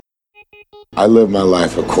I live my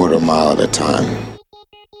life a quarter mile at a time.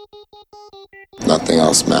 Nothing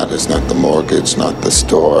else matters, not the mortgage, not the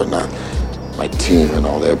store, not my team and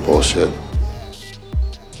all their bullshit.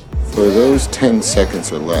 For those 10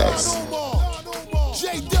 seconds or less,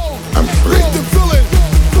 I'm free.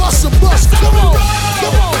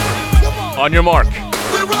 On your mark.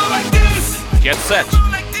 Get set.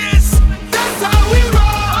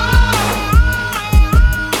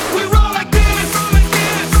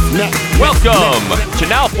 Welcome to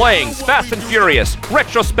Now Playing's Fast and Furious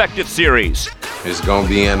retrospective series. It's gonna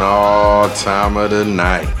be an all time of the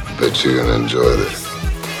night. Bet you're gonna enjoy this.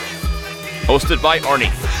 Hosted by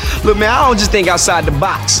Arnie. Look, man, I don't just think outside the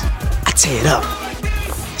box. I tear it up.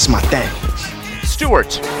 It's my thing.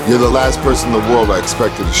 Stuart. You're the last person in the world I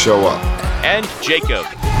expected to show up. And Jacob.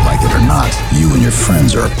 Like it or not, you and your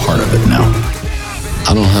friends are a part of it now.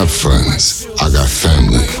 I don't have friends. I got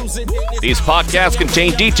family. These podcasts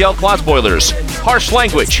contain detailed plot spoilers, harsh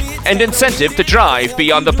language, and incentive to drive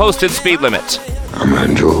beyond the posted speed limit. I'm gonna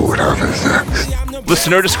enjoy what happens next.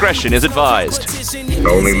 Listener discretion is advised.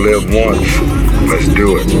 Only live once. Let's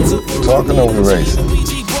do it. Talking over racing.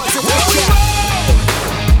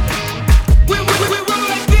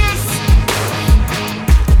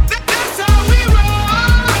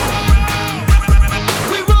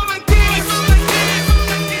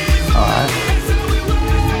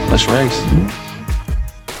 Let's race.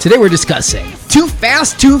 Today we're discussing Too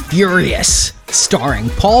Fast, Too Furious, starring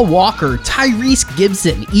Paul Walker, Tyrese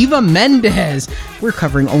Gibson, Eva Mendes. We're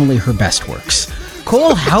covering only her best works.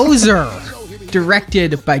 Cole Hauser,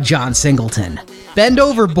 directed by John Singleton. Bend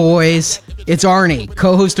over, boys. It's Arnie,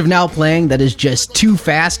 co-host of Now Playing, that is just too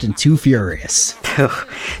fast and too furious.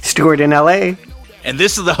 Stuart in L.A. And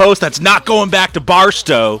this is the host that's not going back to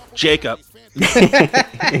Barstow, Jacob.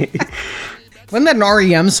 Wasn't that an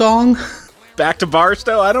REM song? Back to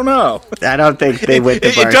Barstow? I don't know. I don't think they went to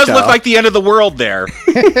Barstow. It does look like the end of the world there.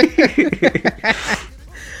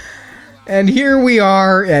 And here we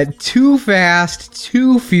are at Too Fast,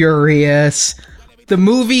 Too Furious. The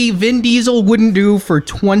movie Vin Diesel wouldn't do for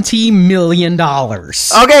 $20 million.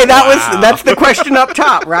 Okay, that's the question up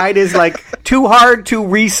top, right? Is like too hard to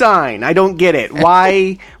re-sign. I don't get it.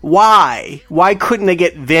 Why couldn't they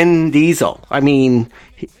get Vin Diesel? I mean,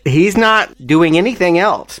 he's not doing anything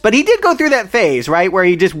else. But he did go through that phase, right, where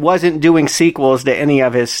he just wasn't doing sequels to any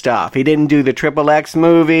of his stuff. He didn't do the Triple X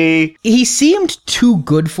movie. He seemed too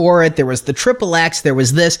good for it. There was the Triple X, there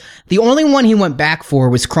was this. The only one he went back for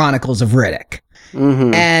was Chronicles of Riddick.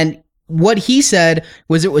 Mm-hmm. And what he said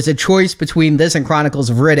was it was a choice between this and Chronicles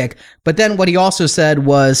of Riddick. But then what he also said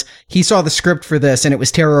was he saw the script for this and it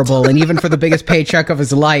was terrible. And even for the biggest paycheck of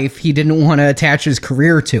his life, he didn't want to attach his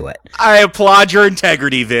career to it. I applaud your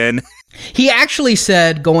integrity, Vin. He actually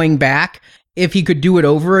said, going back, if he could do it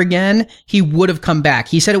over again, he would have come back.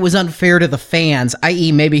 He said it was unfair to the fans,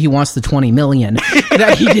 i.e. maybe he wants the $20 million,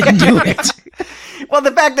 that he didn't do it. Well,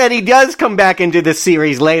 the fact that he does come back into the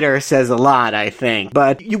series later says a lot, I think.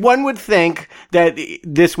 But one would think that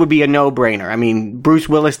this would be a no-brainer. I mean, Bruce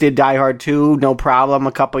Willis did Die Hard 2, no problem,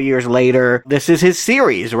 a couple years later. This is his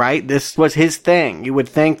series, right? This was his thing. You would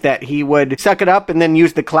think that he would suck it up and then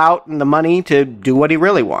use the clout and the money to do what he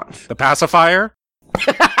really wants. The pacifier?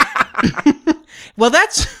 Well,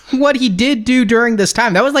 that's what he did do during this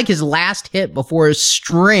time. That was like his last hit before a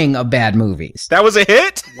string of bad movies. That was a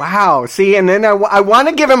hit? Wow. See, and then I want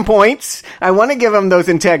to give him points. I want to give him those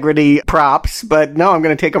integrity props, but no, I'm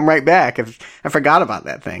going to take them right back. I forgot about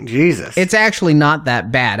that thing. Jesus. It's actually not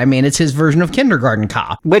that bad. I mean, it's his version of Kindergarten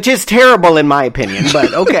Cop. Which is terrible in my opinion,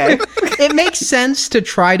 but okay. It makes sense to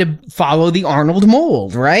try to follow the Arnold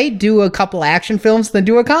mold, right? Do a couple action films, then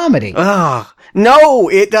do a comedy. Ugh. No,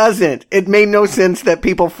 it doesn't. It made no sense that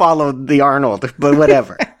people followed the Arnold, but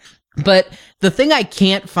whatever. But the thing I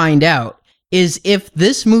can't find out is if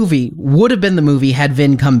this movie would have been the movie had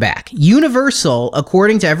Vin come back. Universal,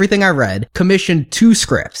 according to everything I read, commissioned 2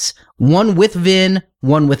 scripts. One with Vin,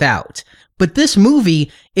 one without. But this movie,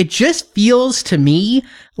 it just feels to me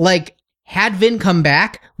like had Vin come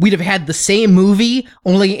back, we'd have had the same movie,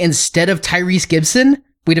 only instead of Tyrese Gibson,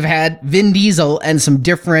 we'd have had Vin Diesel and some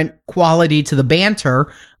different quality to the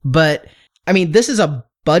banter. But, I mean, this is a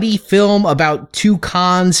buddy film about 2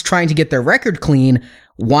 cons trying to get their record clean.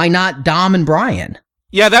 Why not Dom and Brian?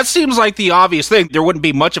 Yeah, that seems like the obvious thing. There wouldn't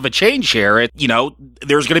be much of a change here.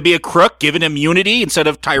 There's going to be a crook given immunity. Instead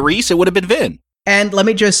of Tyrese, it would have been Vin. And let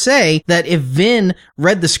me just say that if Vin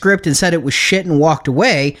read the script and said it was shit and walked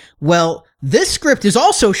away, well, this script is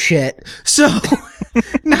also shit. So,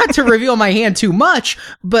 not to reveal my hand too much,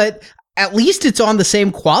 but at least it's on the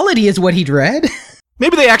same quality as what he'd read.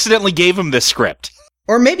 Maybe they accidentally gave him this script.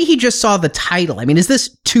 Or maybe he just saw the title. I mean, is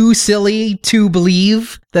this too silly to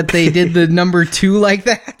believe that they did the number 2 like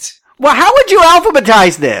that? Well, how would you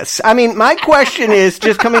alphabetize this? I mean, my question is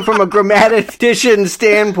just coming from a grammatician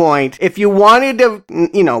standpoint. If you wanted to,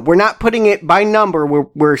 we're not putting it by number,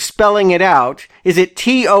 we're spelling it out. Is it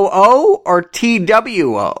TOO or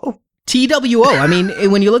TWO? TWO. I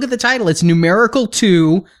mean, when you look at the title, it's numerical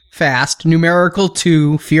 2 fast, numerical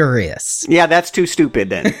 2 furious. Yeah, that's too stupid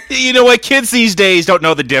then. You know what? Kids these days don't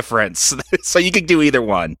know the difference. So you can do either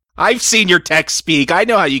one. I've seen your text speak. I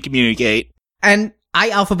know how you communicate. And I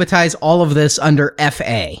alphabetize all of this under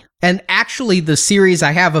FA. And actually, the series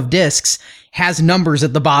I have of discs has numbers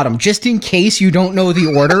at the bottom, just in case you don't know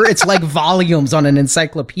the order. It's like volumes on an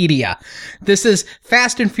encyclopedia. This is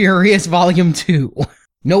Fast and Furious Volume 2.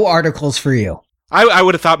 No articles for you. I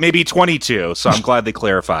would have thought maybe 22, so I'm glad they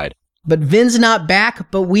clarified. But Vin's not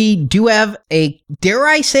back, but we do have a, dare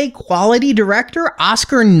I say, quality director,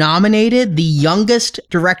 Oscar nominated, the youngest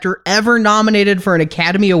director ever nominated for an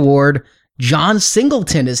Academy Award. John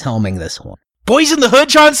Singleton is helming this one. Boys in the Hood,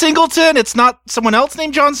 John Singleton? It's not someone else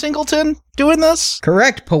named John Singleton doing this?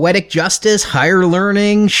 Correct. Poetic Justice, Higher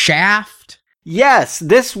Learning, Shaft. Yes,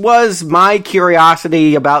 this was my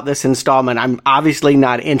curiosity about this installment. I'm obviously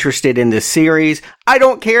not interested in this series. I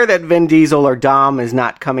don't care that Vin Diesel or Dom is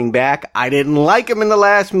not coming back. I didn't like him in the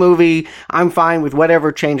last movie. I'm fine with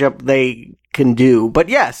whatever change up they can do. But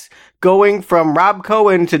yes, going from Rob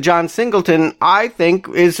Cohen to John Singleton, I think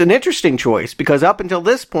is an interesting choice because up until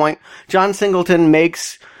this point, John Singleton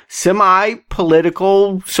makes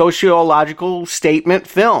semi-political, sociological statement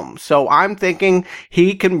films. So I'm thinking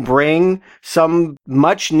he can bring some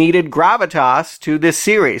much-needed gravitas to this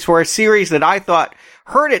series. For a series that I thought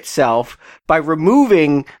hurt itself by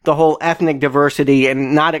removing the whole ethnic diversity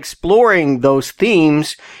and not exploring those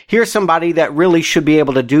themes, here's somebody that really should be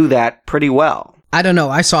able to do that pretty well. I don't know.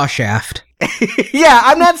 I saw Shaft. Yeah,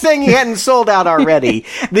 I'm not saying he hadn't sold out already.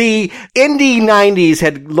 The indie 90s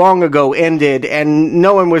had long ago ended and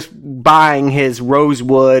no one was buying his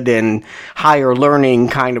Rosewood and Higher Learning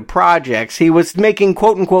kind of projects. He was making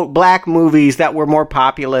quote-unquote black movies that were more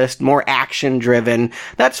populist, more action-driven.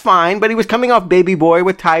 That's fine, but he was coming off Baby Boy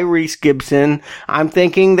with Tyrese Gibson. I'm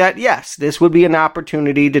thinking that, yes, this would be an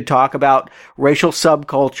opportunity to talk about racial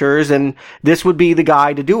subcultures, and this would be the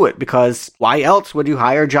guy to do it, because why else would you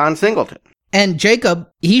hire John Singleton? And Jacob,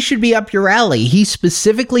 he should be up your alley. He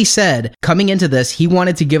specifically said, coming into this, he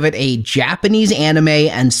wanted to give it a Japanese anime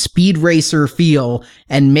and Speed Racer feel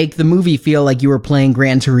and make the movie feel like you were playing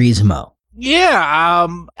Gran Turismo. Yeah,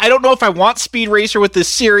 I don't know if I want Speed Racer with this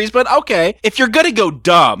series, but okay. If you're gonna go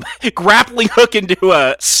dumb, grappling hook into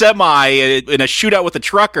a semi in a shootout with a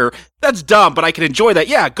trucker, that's dumb, but I can enjoy that.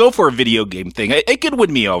 Yeah, go for a video game thing. It could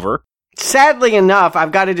win me over. Sadly enough,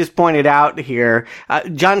 I've got to just point it out here,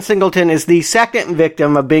 John Singleton is the second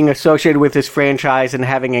victim of being associated with this franchise and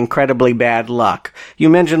having incredibly bad luck. You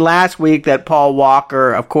mentioned last week that Paul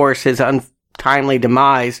Walker, of course, his untimely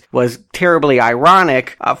demise was terribly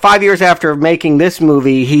ironic. 5 years after making this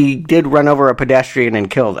movie, he did run over a pedestrian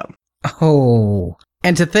and kill them. Oh.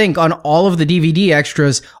 And to think, on all of the DVD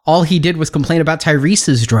extras, all he did was complain about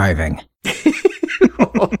Tyrese's driving.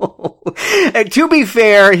 And to be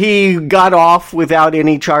fair, he got off without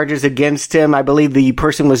any charges against him. I believe the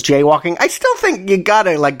person was jaywalking. I still think you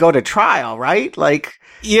gotta, go to trial, right?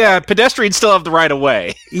 Yeah, pedestrians still have the right of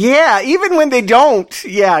way. Yeah, even when they don't.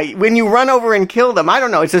 Yeah, when you run over and kill them. I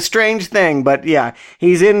don't know. It's a strange thing, but yeah,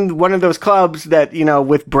 he's in one of those clubs that,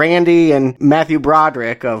 with Brandy and Matthew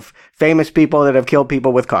Broderick of famous people that have killed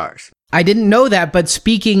people with cars. I didn't know that, but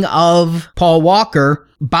speaking of Paul Walker,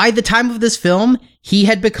 by the time of this film, he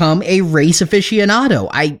had become a race aficionado.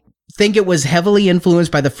 I think it was heavily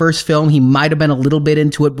influenced by the first film. He might have been a little bit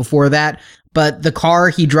into it before that, but the car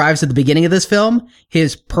he drives at the beginning of this film,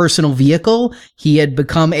 his personal vehicle, he had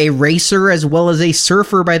become a racer as well as a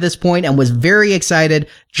surfer by this point and was very excited.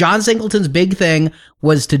 John Singleton's big thing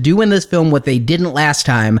was to do in this film what they didn't last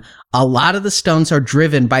time. A lot of the stunts are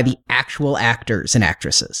driven by the actual actors and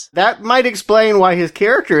actresses. That might explain why his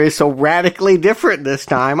character is so radically different this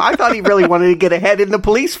time. I thought he really wanted to get ahead in the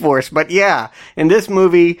police force, but yeah, in this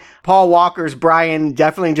movie, Paul Walker's Brian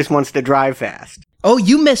definitely just wants to drive fast. Oh,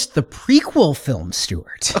 you missed the prequel film,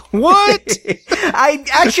 Stuart. What? I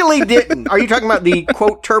actually didn't. Are you talking about the,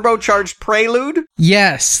 quote, turbocharged prelude?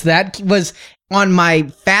 Yes, that was on my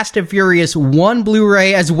Fast and Furious 1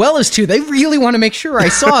 Blu-ray as well as 2. They really want to make sure I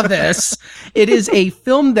saw this. It is a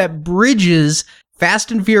film that bridges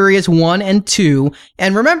Fast and Furious 1 and 2.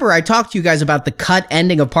 And remember, I talked to you guys about the cut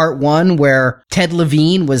ending of part 1 where Ted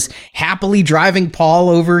Levine was happily driving Paul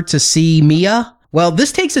over to see Mia. Well,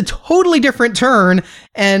 this takes a totally different turn,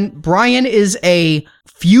 and Brian is a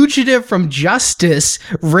fugitive from justice,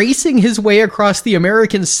 racing his way across the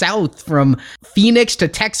American South from Phoenix to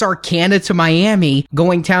Texarkana to Miami,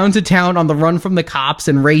 going town to town on the run from the cops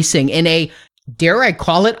and racing in a, dare I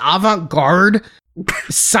call it, avant-garde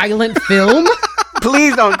silent film?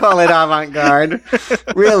 Please don't call it avant-garde.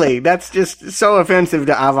 Really, that's just so offensive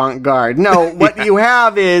to avant-garde. No, what you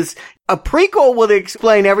have is a prequel will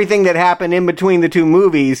explain everything that happened in between the two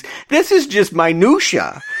movies. This is just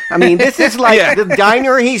minutia. I mean, this is like the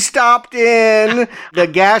diner he stopped in, the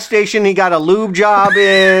gas station he got a lube job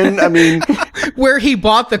in. I mean, where he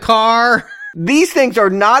bought the car. These things are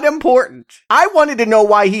not important. I wanted to know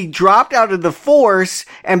why he dropped out of the force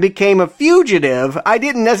and became a fugitive. I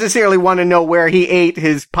didn't necessarily want to know where he ate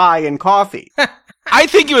his pie and coffee. I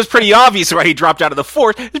think it was pretty obvious why he dropped out of the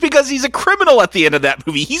force. It's because he's a criminal at the end of that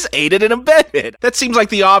movie. He's aided and abetted. That seems like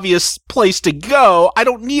the obvious place to go. I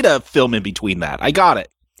don't need a film in between that. I got it.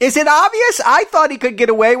 Is it obvious? I thought he could get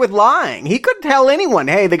away with lying. He could tell anyone,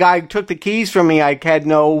 hey, the guy took the keys from me. I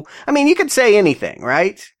mean, you could say anything,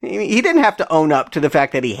 right? He didn't have to own up to the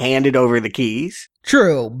fact that he handed over the keys.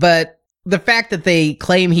 True, but the fact that they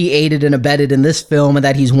claim he aided and abetted in this film and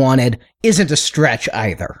that he's wanted isn't a stretch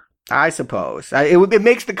either. I suppose. It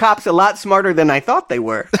makes the cops a lot smarter than I thought they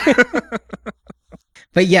were.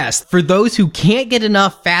 But yes, for those who can't get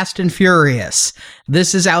enough Fast and Furious,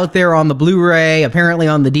 this is out there on the Blu-ray, apparently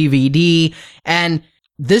on the DVD, and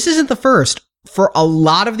this isn't the first. For a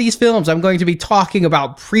lot of these films, I'm going to be talking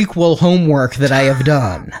about prequel homework that I have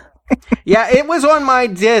done. Yeah, it was on my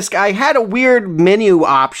disc. I had a weird menu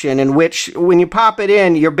option in which, when you pop it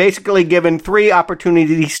in, you're basically given 3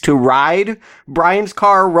 opportunities to ride Brian's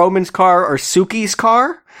car, Roman's car, or Suki's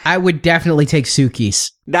car. I would definitely take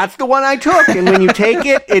Suki's. That's the one I took, and when you take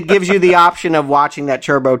it, it gives you the option of watching that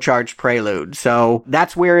turbocharged prelude. So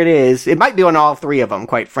that's where it is. It might be on all 3 of them,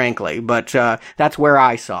 quite frankly, but that's where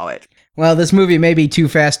I saw it. Well, this movie may be too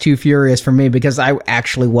fast, too furious for me because I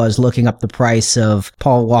actually was looking up the price of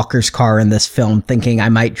Paul Walker's car in this film, thinking I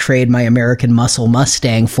might trade my American Muscle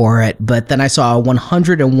Mustang for it. But then I saw a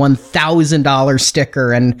 $101,000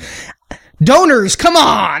 sticker and donors, come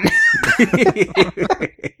on!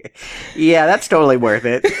 Yeah, that's totally worth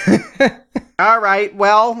it. All right,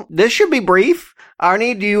 well, this should be brief.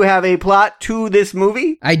 Arnie, do you have a plot to this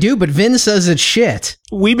movie? I do, but Vin says it's shit.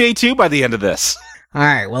 We may too by the end of this.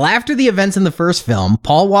 Alright, well, after the events in the first film,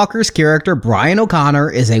 Paul Walker's character, Brian O'Connor,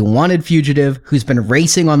 is a wanted fugitive who's been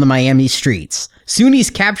racing on the Miami streets. Soon he's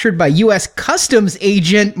captured by U.S. Customs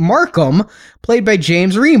agent Markham, played by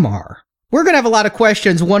James Remar. We're gonna have a lot of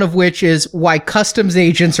questions, one of which is why customs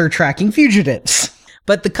agents are tracking fugitives.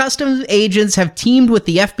 But the customs agents have teamed with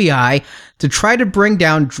the FBI to try to bring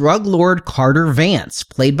down drug lord Carter Vance,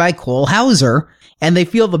 played by Cole Hauser, and they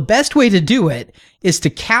feel the best way to do it is to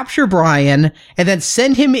capture Brian and then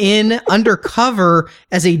send him in undercover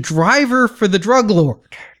as a driver for the drug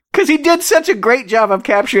lord. Because he did such a great job of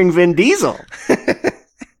capturing Vin Diesel.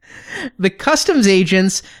 The customs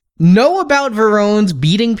agents know about Verone's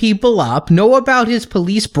beating people up, know about his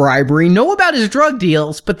police bribery, know about his drug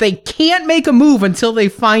deals, but they can't make a move until they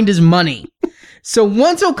find his money. So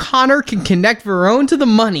once O'Connor can connect Verone to the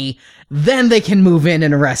money, then they can move in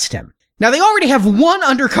and arrest him. Now, they already have one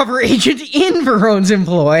undercover agent in Verone's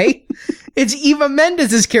employ. It's Eva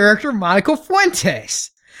Mendes' character, Monica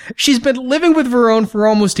Fuentes. She's been living with Verone for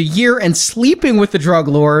almost a year and sleeping with the drug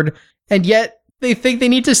lord, and yet they think they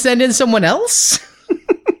need to send in someone else?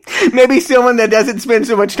 Maybe someone that doesn't spend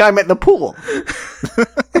so much time at the pool.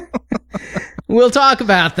 We'll talk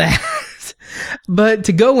about that. But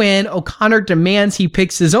to go in, O'Connor demands he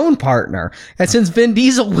picks his own partner. And since Vin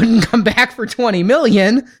Diesel wouldn't come back for $20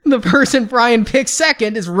 million, the person Brian picks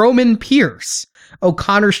second is Roman Pierce,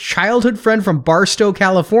 O'Connor's childhood friend from Barstow,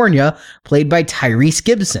 California, played by Tyrese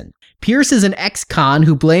Gibson. Pierce is an ex-con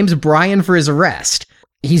who blames Brian for his arrest.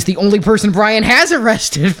 He's the only person Brian has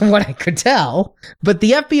arrested, from what I could tell. But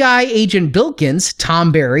the FBI agent Bilkins,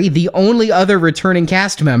 Tom Barry, the only other returning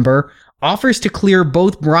cast member, offers to clear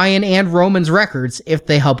both Brian and Roman's records if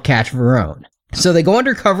they help catch Verone. So they go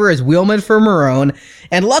undercover as wheelmen for Verone,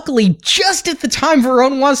 and luckily, just at the time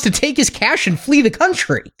Verone wants to take his cash and flee the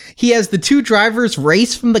country, he has the 2 drivers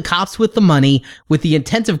race from the cops with the money, with the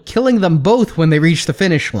intent of killing them both when they reach the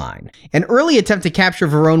finish line. An early attempt to capture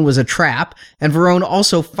Verone was a trap, and Verone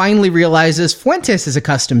also finally realizes Fuentes is a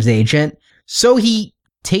customs agent, so he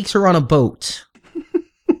takes her on a boat.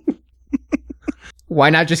 Why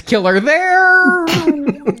not just kill her there?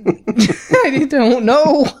 I don't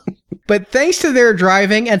know. But thanks to their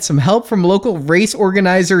driving and some help from local race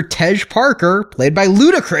organizer Tej Parker, played by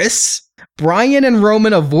Ludacris, Brian and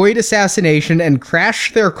Roman avoid assassination and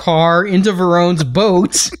crash their car into Verone's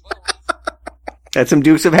boat. That's some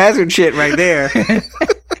Dukes of Hazzard shit right there.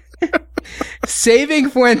 Saving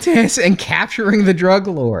Fuentes and capturing the drug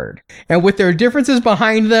lord. And with their differences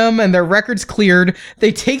behind them and their records cleared,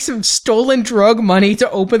 they take some stolen drug money to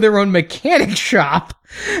open their own mechanic shop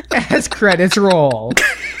as credits roll.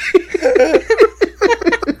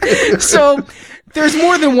 So, there's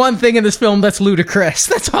more than one thing in this film that's ludicrous.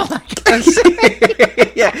 That's all I can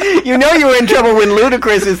say. Yeah, you know you're in trouble when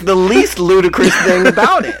ludicrous is the least ludicrous thing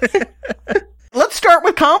about it. Let's start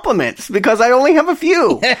with compliments, because I only have a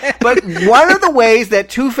few. But one of the ways that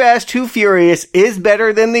Too Fast, Too Furious is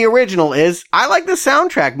better than the original is I like the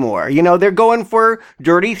soundtrack more. You know, they're going for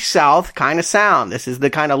Dirty South kind of sound. This is the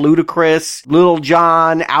kind of ludicrous, Little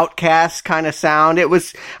John, Outkast kind of sound. It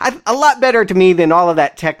was a lot better to me than all of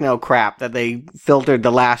that techno crap that they filtered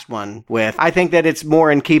the last one with. I think that it's more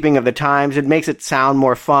in keeping of the times. It makes it sound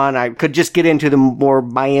more fun. I could just get into the more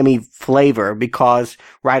Miami flavor because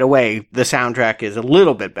right away the soundtrack is a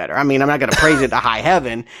little bit better. I mean, I'm not going to praise it to high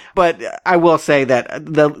heaven, but I will say that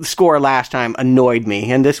the score last time annoyed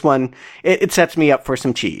me, and this one, it sets me up for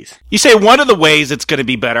some cheese. You say one of the ways it's going to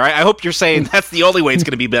be better. I hope you're saying that's the only way it's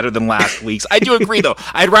going to be better than last week's. I do agree, though.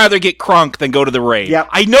 I'd rather get crunk than go to the rave. Yep.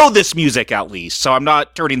 I know this music, at least, so I'm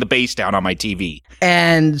not turning the bass down on my TV.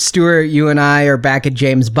 And Stuart, you and I are back at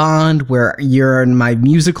James Bond, where your and my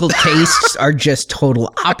musical tastes are just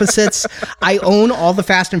total opposites. I own all the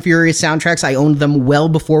Fast and Furious soundtracks. I owned them well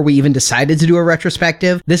before we even decided to do a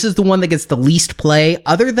retrospective. This is the one that gets the least play.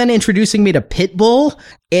 Other than introducing me to Pitbull,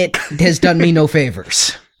 it has done me no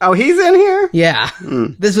favors. Oh, he's in here? Yeah.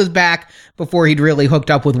 This was back before he'd really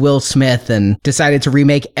hooked up with Will Smith and decided to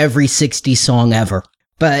remake every 60s song ever.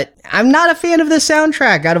 But I'm not a fan of this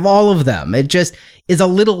soundtrack out of all of them. It just is a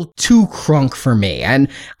little too crunk for me. And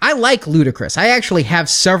I like Ludacris. I actually have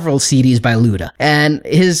several CDs by Luda. And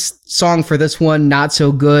his song for this one, not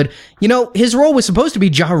so good. You know, his role was supposed to be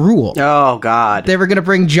Ja Rule. Oh, God. They were going to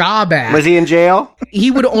bring Ja back. Was he in jail?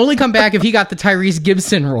 He would only come back if he got the Tyrese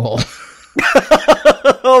Gibson role.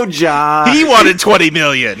 Oh, Ja. He wanted $20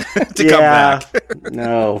 million to come back.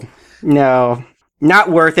 No.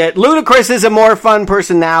 Not worth it. Ludacris is a more fun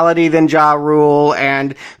personality than Ja Rule,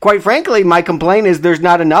 and quite frankly, my complaint is there's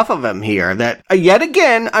not enough of him here. That, yet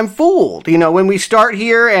again, I'm fooled. You know, when we start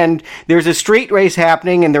here and there's a street race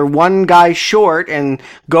happening and they're one guy short and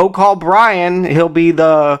go call Brian, he'll be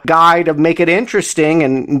the guy to make it interesting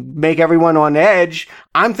and make everyone on edge.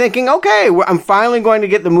 I'm thinking, okay, I'm finally going to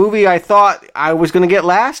get the movie I thought I was going to get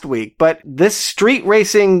last week. But this street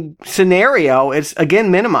racing scenario is,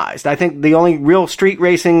 again, minimized. I think the only real street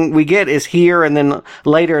racing we get is here, and then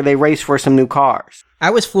later they race for some new cars. I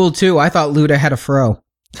was fooled, too. I thought Luda had a fro.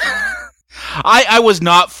 I was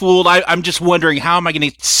not fooled. I'm just wondering, how am I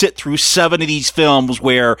going to sit through 7 of these films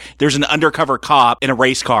where there's an undercover cop in a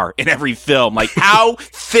race car in every film? Like, how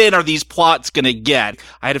thin are these plots going to get?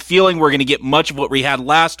 I had a feeling we're going to get much of what we had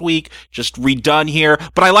last week, just redone here.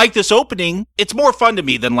 But I like this opening. It's more fun to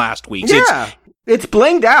me than last week's. Yeah. It's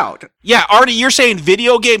blinged out. Yeah, Artie, you're saying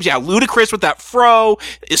video games. Yeah, Ludacris with that fro.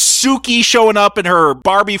 Suki showing up in her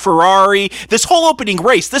Barbie Ferrari. This whole opening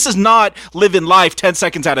race, this is not living life 10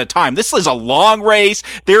 seconds at a time. This is a long race.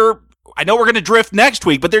 I know we're going to drift next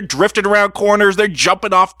week, but they're drifting around corners. They're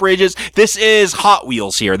jumping off bridges. This is Hot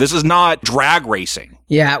Wheels here. This is not drag racing.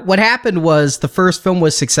 Yeah, what happened was the first film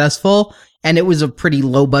was successful, and it was a pretty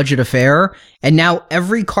low-budget affair, and now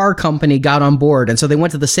every car company got on board, and so they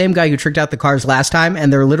went to the same guy who tricked out the cars last time,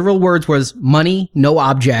 and their literal words was, money, no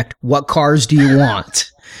object, what cars do you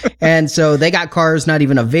want? And so they got cars not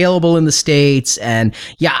even available in the States, and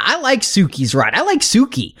yeah, I like Suki's ride. I like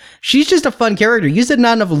Suki. She's just a fun character. You said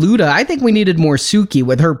not enough Luda. I think we needed more Suki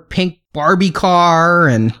with her pink Barbie car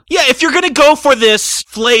and... Yeah, if you're going to go for this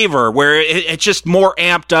flavor where it's just more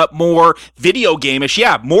amped up, more video game-ish,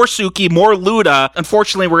 yeah, more Suki, more Luda.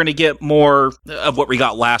 Unfortunately, we're going to get more of what we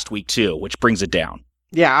got last week, too, which brings it down.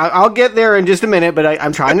 Yeah, I'll get there in just a minute, but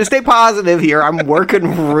I'm trying to stay positive here. I'm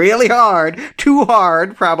working really hard, too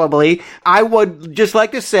hard, probably. I would just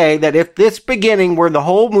like to say that if this beginning were the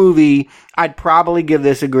whole movie, I'd probably give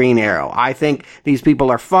this a green arrow. I think these people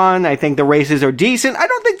are fun. I think the races are decent. I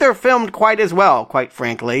don't think they're filmed quite as well, quite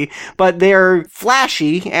frankly, but they're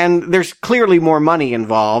flashy and there's clearly more money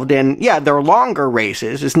involved. And yeah, they're longer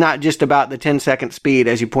races. It's not just about the 10-second speed,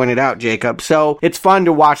 as you pointed out, Jacob. So it's fun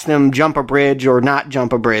to watch them jump a bridge or not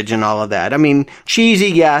jump a bridge and all of that. I mean, cheesy,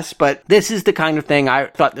 yes, but this is the kind of thing I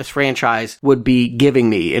thought this franchise would be giving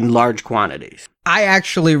me in large quantities. I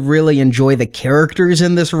actually really enjoy the characters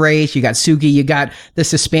in this race. You got Suki, you got this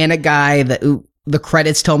Hispanic guy that the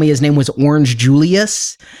credits tell me his name was Orange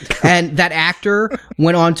Julius. And that actor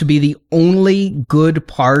went on to be the only good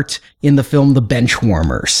part in the film The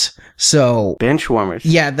Benchwarmers. So Benchwarmers.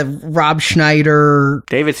 Yeah, the Rob Schneider.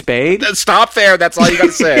 David Spade? Stop there. That's all you got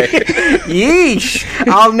to say. Yeesh.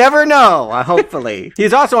 I'll never know, hopefully.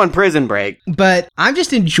 He's also on Prison Break. But I'm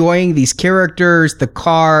just enjoying these characters, the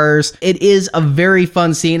cars. It is a very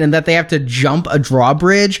fun scene, and that they have to jump a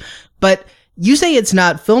drawbridge. But you say it's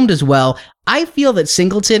not filmed as well. I feel that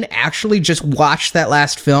Singleton actually just watched that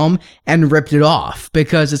last film and ripped it off,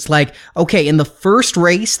 because it's like, okay, in the first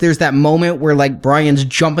race, there's that moment where like Brian's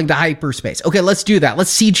jumping to hyperspace. Okay, let's do that.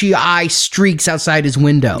 Let's CGI streaks outside his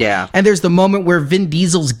window. Yeah. And there's the moment where Vin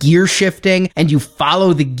Diesel's gear shifting and you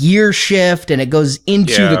follow the gear shift and it goes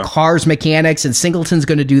into the car's mechanics, and Singleton's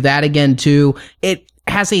going to do that again too. It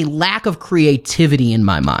has a lack of creativity in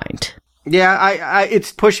my mind. Yeah, I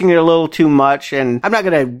it's pushing it a little too much, and I'm not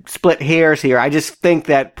going to split hairs here. I just think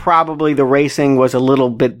that probably the racing was a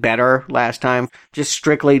little bit better last time. Just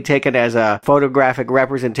strictly take it as a photographic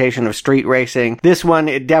representation of street racing. This one,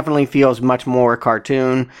 it definitely feels much more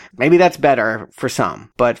cartoon. Maybe that's better for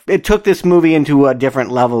some, but it took this movie into a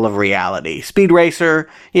different level of reality. Speed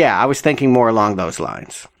Racer, yeah, I was thinking more along those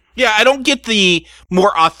lines. Yeah, I don't get the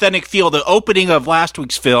more authentic feel. The opening of last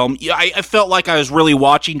week's film, I felt like I was really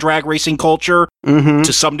watching drag racing culture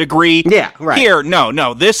to some degree. Yeah, right. Here,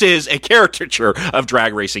 no, this is a caricature of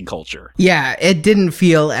drag racing culture. Yeah, it didn't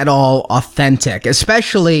feel at all authentic,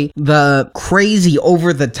 especially the crazy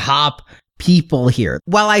over-the-top people here.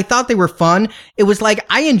 While I thought they were fun, it was like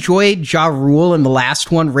I enjoyed Ja Rule in the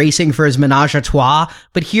last one racing for his menage a trois,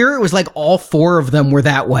 but here it was like all four of them were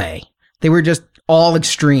that way. They were just all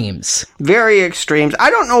extremes. Very extremes. I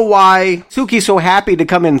don't know why Suki's so happy to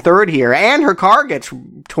come in third here, and her car gets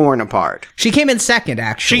torn apart. She came in second,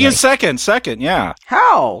 actually. She is second, yeah.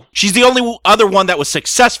 How? She's the only other one that was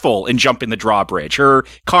successful in jumping the drawbridge. Her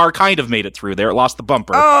car kind of made it through there. It lost the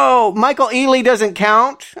bumper. Oh, Michael Ealy doesn't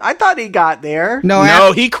count? I thought he got there.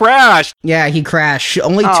 No, he crashed. Yeah, he crashed.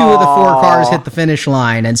 Only two of the four cars hit the finish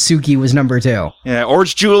line, and Suki was number 2. Yeah,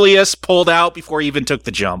 Orange Julius pulled out before he even took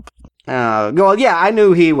the jump. Well, yeah, I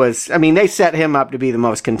knew he was, I mean, they set him up to be the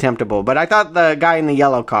most contemptible, but I thought the guy in the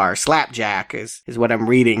yellow car, Slapjack, is what I'm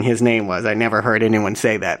reading his name was. I never heard anyone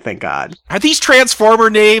say that, thank God. Are these Transformer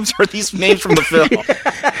names, or are these names from the film?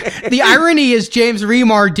 The irony is James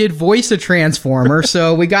Remar did voice a Transformer,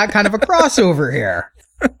 so we got kind of a crossover here.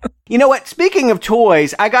 You know what? Speaking of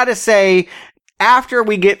toys, I gotta say, after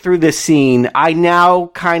we get through this scene, I now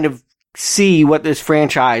kind of see what this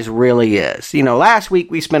franchise really is. You know, last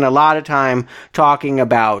week we spent a lot of time talking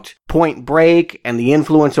about Point Break and the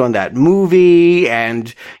influence on that movie,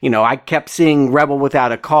 and, you know, I kept seeing Rebel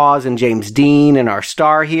Without a Cause and James Dean and our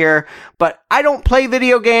star here, but I don't play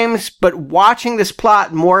video games, but watching this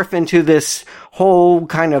plot morph into this whole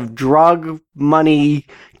kind of drug money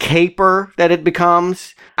caper that it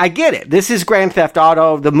becomes, I get it. This is Grand Theft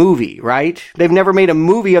Auto, the movie, right? They've never made a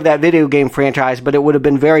movie of that video game franchise, but it would have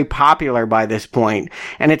been very popular by this point.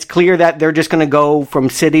 And it's clear that they're just going to go from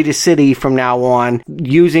city to city from now on,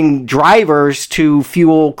 using drivers to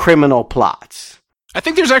fuel criminal plots. I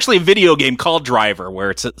think there's actually a video game called Driver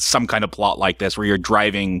where it's some kind of plot like this, where you're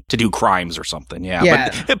driving to do crimes or something. Yeah.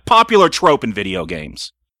 But a popular trope in video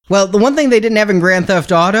games. Well, the one thing they didn't have in Grand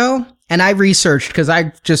Theft Auto, and I researched because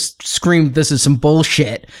I just screamed this is some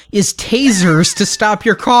bullshit, is tasers to stop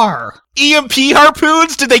your car. EMP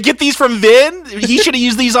harpoons? Did they get these from Vin? He should have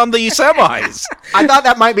used these on the semis. I thought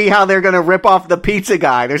that might be how they're going to rip off the pizza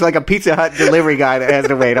guy. There's like a Pizza Hut delivery guy that has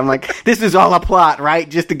to wait. I'm like, this is all a plot, right?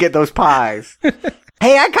 Just to get those pies.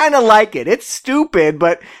 Hey, I kind of like it. It's stupid,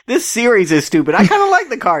 but this series is stupid. I kind of like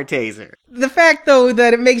the car taser. The fact, though,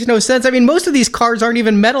 that it makes no sense. I mean, most of these cars aren't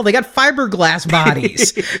even metal. They got fiberglass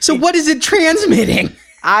bodies. So what is it transmitting?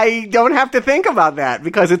 I don't have to think about that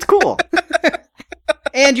because it's cool.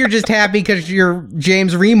 And you're just happy because you're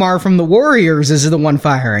James Remar from the Warriors is the one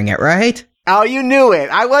firing it, right? Oh, you knew it.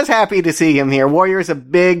 I was happy to see him here. Warrior's a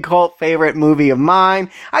big cult favorite movie of mine.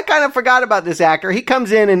 I kind of forgot about this actor. He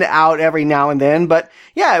comes in and out every now and then, but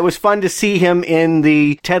yeah, it was fun to see him in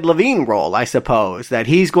the Ted Levine role, I suppose, that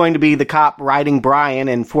he's going to be the cop riding Brian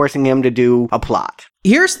and forcing him to do a plot.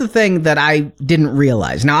 Here's the thing that I didn't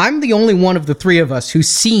realize. Now, I'm the only one of the three of us who's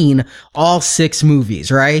seen all 6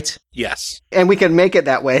 movies, right? Yes. And we can make it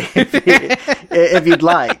that way if you'd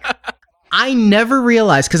like. I never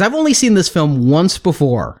realized, because I've only seen this film once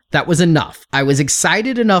before. That was enough. I was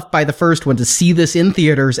excited enough by the first one to see this in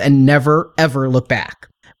theaters and never, ever look back.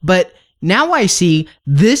 But now I see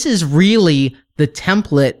this is really the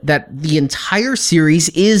template that the entire series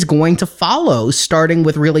is going to follow, starting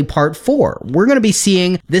with really part 4. We're going to be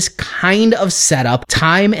seeing this kind of setup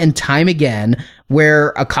time and time again, where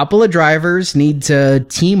a couple of drivers need to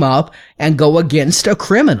team up and go against a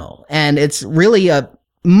criminal. And it's really a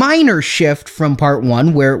minor shift from part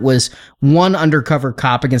 1, where it was one undercover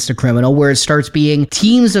cop against a criminal, where it starts being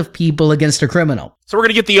teams of people against a criminal. So we're going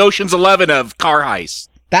to get the Ocean's 11 of car heists.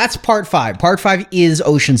 That's part 5. Part 5 is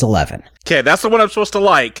Ocean's 11. Okay, that's the one I'm supposed to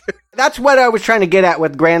like. That's what I was trying to get at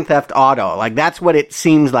with Grand Theft Auto. Like, that's what it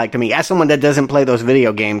seems like to me. As someone that doesn't play those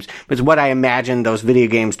video games, it's what I imagine those video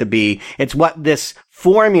games to be. It's what this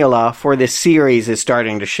formula for this series is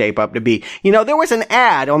starting to shape up to be. You know, there was an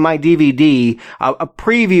ad on my DVD, a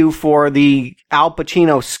preview for the Al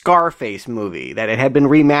Pacino Scarface movie, that it had been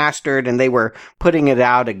remastered and they were putting it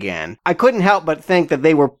out again. I couldn't help but think that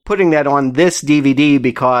they were putting that on this DVD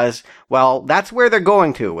because, well, that's where they're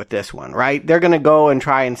going to with this one, right? They're going to go and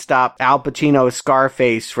try and stop Al Pacino's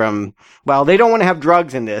Scarface from, well, they don't want to have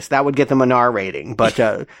drugs in this. That would get them an R rating,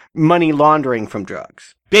 but money laundering from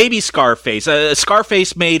drugs. Baby Scarface, a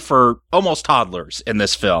Scarface made for almost toddlers in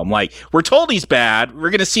this film. Like, we're told he's bad. We're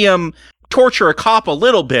going to see him torture a cop a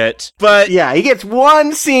little bit, but yeah, he gets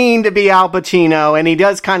one scene to be Al Pacino, and he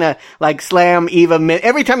does kind of like slam Eva.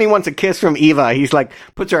 Every time he wants a kiss from Eva, he's like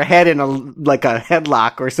puts her head in a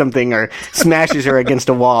headlock or something, or smashes her against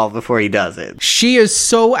a wall before he does it. She is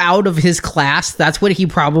so out of his class. That's what he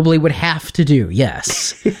probably would have to do.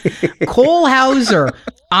 Yes, Cole Hauser.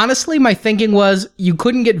 Honestly, my thinking was you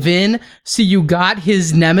couldn't get Vin, so you got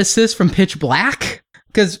his nemesis from Pitch Black,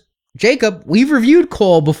 because Jacob, we've reviewed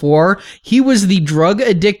Cole before. He was the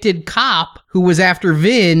drug-addicted cop who was after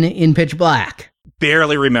Vin in Pitch Black.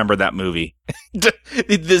 Barely remember that movie.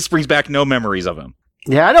 This brings back no memories of him.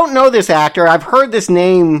 Yeah, I don't know this actor. I've heard this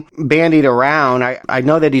name bandied around. I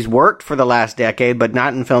know that he's worked for the last decade, but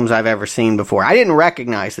not in films I've ever seen before. I didn't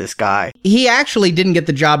recognize this guy. He actually didn't get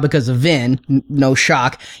the job because of Vin. No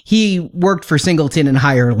shock. He worked for Singleton and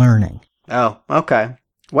Higher Learning. Oh, okay.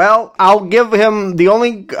 Well, I'll give him the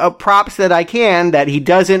only props that I can, that he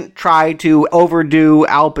doesn't try to overdo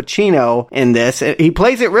Al Pacino in this. He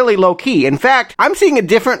plays it really low-key. In fact, I'm seeing a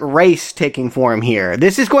different race taking form here.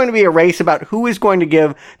 This is going to be a race about who is going to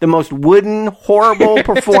give the most wooden, horrible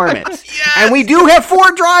performance. Yes! And we do have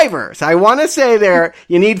 4 drivers. I want to say there,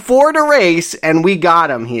 you need 4 to race, and we got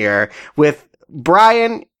him here. With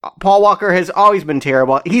Brian, Paul Walker has always been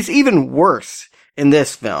terrible. He's even worse in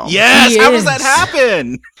this film. Yes, how does that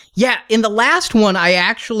happen? Yeah, in the last one, I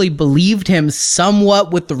actually believed him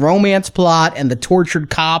somewhat with the romance plot and the tortured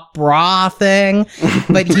cop bra thing.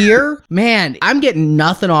 But here, man, I'm getting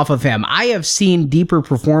nothing off of him. I have seen deeper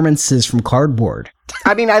performances from Cardboard.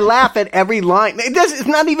 I mean, I laugh at every line. It's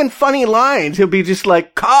not even funny lines. He'll be just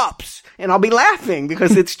like, cops. And I'll be laughing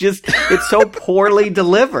because it's so poorly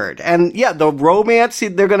delivered. And yeah, the romance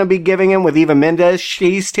they're going to be giving him with Eva Mendes,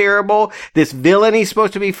 she's terrible. This villain he's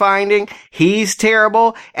supposed to be finding, he's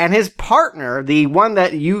terrible. And his partner, the one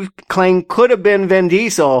that you claim could have been Vin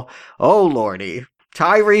Diesel, oh lordy,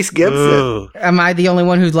 Tyrese Gibson. Am I the only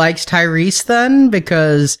one who likes Tyrese then?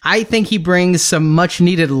 Because I think he brings some much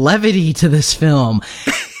needed levity to this film.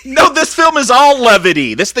 No, this film is all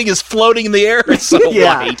levity. This thing is floating in the air. It's so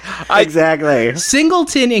light. Exactly.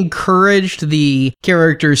 Singleton encouraged the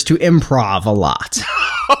characters to improv a lot.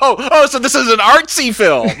 Oh, so this is an artsy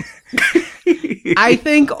film. I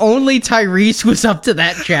think only Tyrese was up to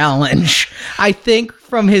that challenge. I think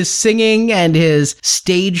from his singing and his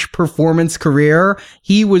stage performance career,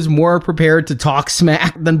 he was more prepared to talk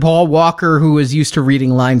smack than Paul Walker, who was used to reading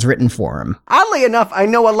lines written for him. Oddly enough, I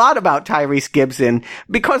know a lot about Tyrese Gibson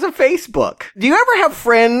because of Facebook. Do you ever have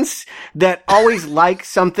friends that always like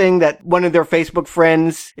something that one of their Facebook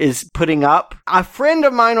friends is putting up? A friend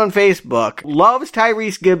of mine on Facebook loves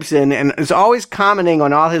Tyrese Gibson and is always commenting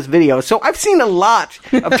on all his videos. So I've seen a lot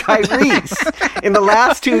of Tyrese in the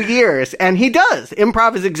last 2 years, and he does.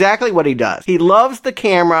 Improv is exactly what he does. He loves the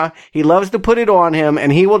camera. He loves to put it on him,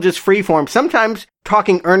 and he will just freeform. Sometimes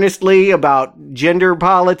talking earnestly about gender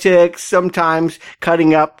politics, sometimes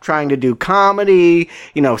cutting up, trying to do comedy,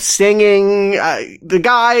 singing. The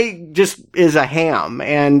guy just is a ham.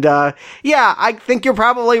 And, yeah, I think you're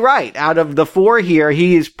probably right. Out of the 4 here,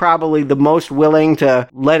 he is probably the most willing to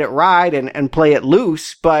let it ride and play it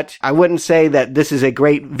loose. But I wouldn't say that this is a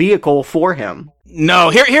great vehicle for him. No,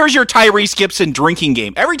 here's your Tyrese Gibson drinking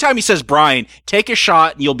game. Every time he says, Brian, take a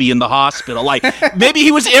shot and you'll be in the hospital. Like, maybe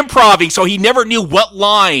he was improvising, so he never knew what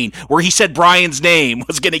line where he said Brian's name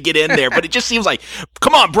was going to get in there. But it just seems like,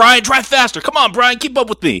 come on, Brian, drive faster. Come on, Brian, keep up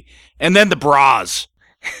with me. And then the bras.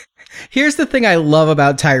 Here's the thing I love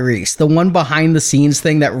about Tyrese, the one behind the scenes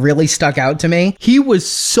thing that really stuck out to me. He was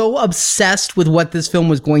so obsessed with what this film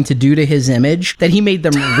was going to do to his image that he made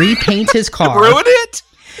them repaint his car. Ruin it?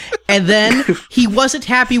 And then he wasn't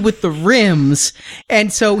happy with the rims,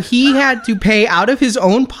 and so he had to pay out of his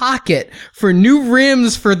own pocket for new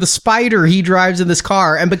rims for the Spider he drives in this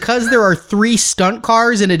car. And because there are 3 stunt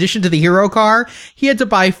cars in addition to the hero car, he had to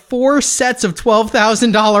buy 4 sets of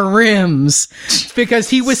 $12,000 rims because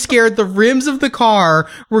he was scared the rims of the car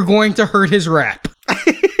were going to hurt his rep.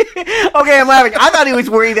 Okay, I'm laughing. I thought he was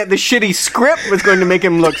worried that the shitty script was going to make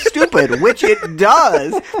him look stupid, which it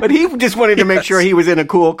does, but he just wanted to make sure he was in a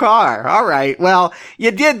cool car. All right, well,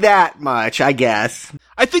 you did that much, I guess.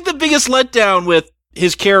 I think the biggest letdown with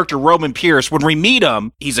his character, Roman Pierce, when we meet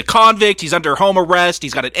him, he's a convict, he's under home arrest,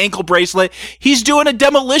 he's got an ankle bracelet, he's doing a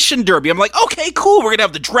demolition derby. I'm like, okay, cool, we're gonna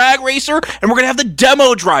have the drag racer, and we're gonna have the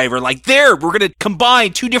demo driver. Like, we're gonna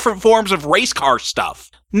combine 2 different forms of race car stuff.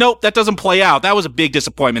 Nope, that doesn't play out. That was a big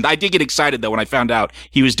disappointment. I did get excited, though, when I found out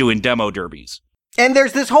he was doing demo derbies. And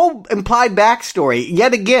there's this whole implied backstory.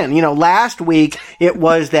 Yet again, last week it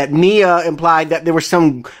was that Mia implied that there was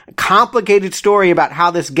some complicated story about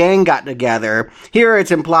how this gang got together. Here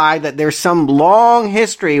it's implied that there's some long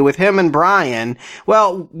history with him and Brian.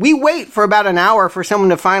 Well, we wait for about an hour for someone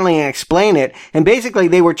to finally explain it. And basically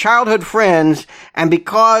they were childhood friends, and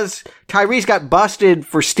because Tyrese got busted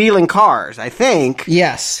for stealing cars, I think.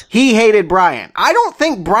 Yes. He hated Brian. I don't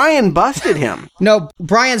think Brian busted him. No,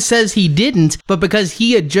 Brian says he didn't, but because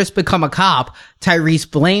he had just become a cop, Tyrese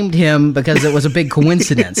blamed him because it was a big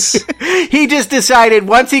coincidence. He just decided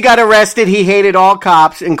once he got arrested, he hated all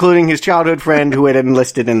cops, including his childhood friend who had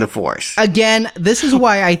enlisted in the force. Again, this is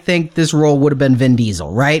why I think this role would have been Vin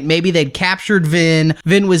Diesel, right? Maybe they'd captured Vin,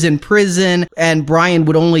 Vin was in prison, and Brian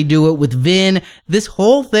would only do it with Vin. This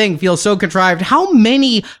whole thing feels so contrived. How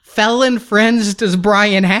many felon friends does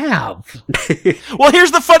Brian have? Well,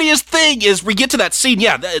 here's the funniest thing is we get to that scene,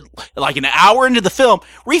 like an hour into the film,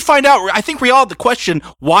 we find out, I think we all had the question,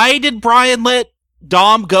 why did Brian let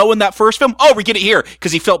Dom go in that first film? Oh, we get it here,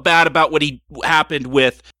 because he felt bad about what happened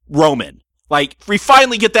with Roman. Like, we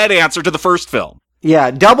finally get that answer to the first film.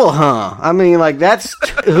 Yeah, double I mean, like, that's...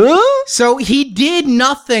 huh? So he did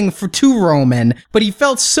nothing to Roman, but he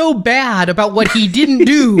felt so bad about what he didn't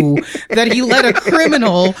do that he let a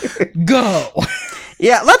criminal go.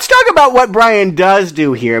 Yeah, let's talk about what Brian does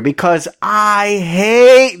do here, because I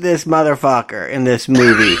hate this motherfucker in this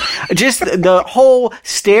movie. Just the whole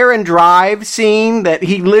stare and drive scene that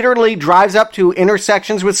he literally drives up to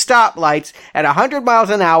intersections with stoplights at 100 miles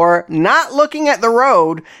an hour, not looking at the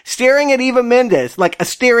road, staring at Eva Mendes, like a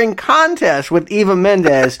staring contest with Eva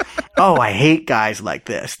Mendes. Oh, I hate guys like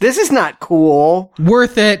this. This is not cool.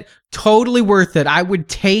 Worth it. Totally worth it. I would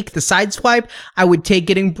take the side swipe. I would take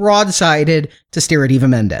getting broadsided to stare at Eva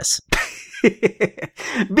Mendes.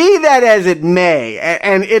 Be that as it may,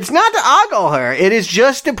 and it's not to ogle her, it is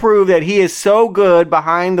just to prove that he is so good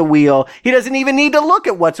behind the wheel, he doesn't even need to look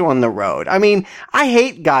at what's on the road. I mean, I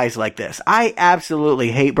hate guys like this. I absolutely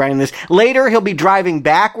hate Brian this. Later, he'll be driving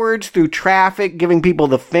backwards through traffic, giving people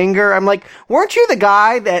the finger. I'm like, weren't you the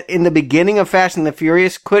guy that in the beginning of Fast and the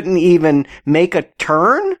Furious couldn't even make a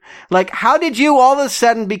turn? Like, how did you all of a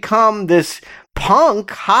sudden become this punk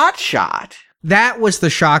hotshot? That was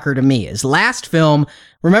the shocker to me. His last film,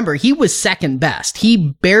 remember, he was second best. He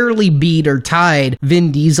barely beat or tied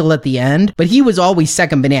Vin Diesel at the end, but he was always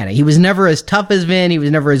second banana. He was never as tough as Vin. He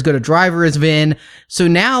was never as good a driver as Vin. So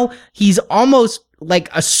now he's almost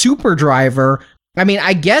like a super driver. I mean,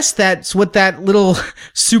 I guess that's what that little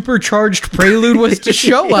supercharged prelude was to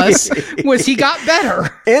show us, was he got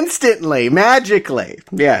better. Instantly, magically,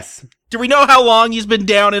 yes. Do we know how long he's been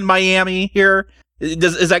down in Miami here?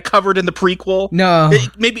 Is that covered in the prequel? No.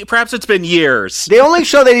 Perhaps it's been years. They only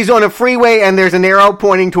show that he's on a freeway and there's an arrow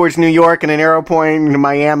pointing towards New York and an arrow pointing to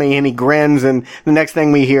Miami, and he grins, and the next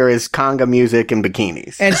thing we hear is conga music and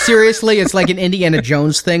bikinis. And seriously, it's like an Indiana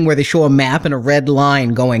Jones thing where they show a map and a red line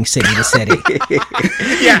going city to city.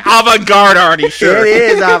 Yeah, avant-garde, Arnie, sure. It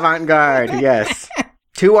is avant-garde, yes.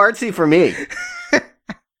 Too artsy for me.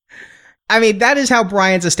 I mean, that is how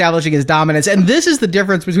Brian's establishing his dominance. And this is the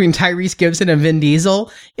difference between Tyrese Gibson and Vin Diesel.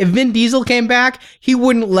 If Vin Diesel came back, he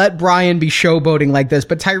wouldn't let Brian be showboating like this.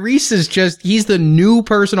 But Tyrese is he's the new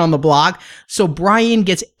person on the block. So Brian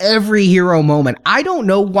gets every hero moment. I don't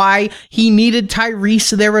know why he needed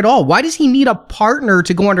Tyrese there at all. Why does he need a partner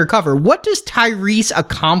to go undercover? What does Tyrese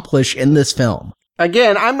accomplish in this film?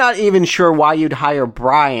 Again, I'm not even sure why you'd hire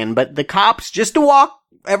Brian, but the cops, just to walk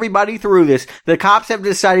everybody through this. The cops have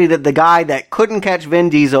decided that the guy that couldn't catch Vin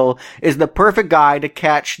Diesel is the perfect guy to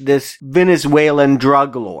catch this Venezuelan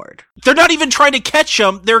drug lord. They're not even trying to catch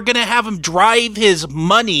him. They're going to have him drive his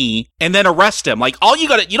money and then arrest him. Like, you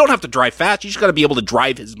don't have to drive fast. You just got to be able to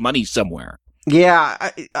drive his money somewhere.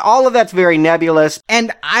 Yeah, all of that's very nebulous.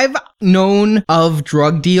 And I've known of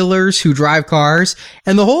drug dealers who drive cars,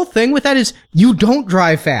 and the whole thing with that is you don't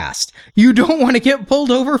drive fast. You don't want to get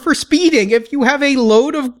pulled over for speeding if you have a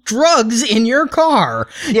load of drugs in your car.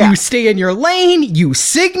 Yeah. You stay in your lane, you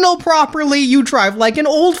signal properly, you drive like an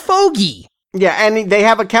old fogey. Yeah, and they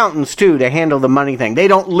have accountants, too, to handle the money thing. They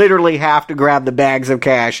don't literally have to grab the bags of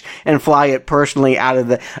cash and fly it personally out of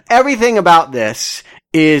the... Everything about this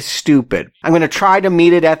is stupid. I'm going to try to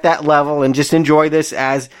meet it at that level and just enjoy this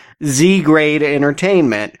as Z-grade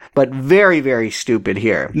entertainment, but very, very stupid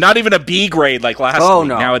here. Not even a B grade like last week.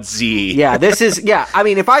 No. Now it's Z. Yeah, this is, I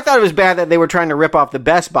mean, if I thought it was bad that they were trying to rip off the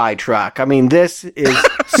Best Buy truck, I mean, this is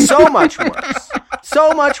so much worse.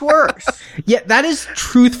 So much worse. Yeah, that is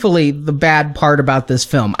truthfully the bad part about this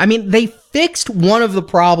film. I mean, they fixed one of the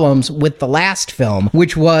problems with the last film,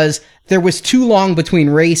 which was there was too long between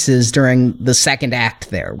races during the second act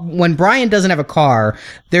there. When Brian doesn't have a car,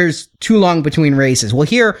 there's too long between races. Well,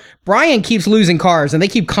 here, Brian keeps losing cars, and they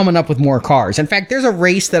keep coming up with more cars. In fact, there's a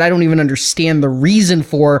race that I don't even understand the reason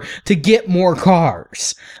for to get more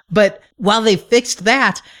cars. But while they fixed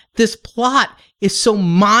that, this plot is so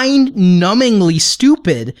mind-numbingly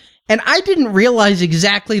stupid. And I didn't realize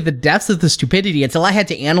exactly the depth of the stupidity until I had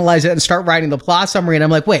to analyze it and start writing the plot summary. And I'm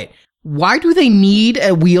like, wait, why do they need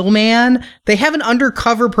a wheelman? They have an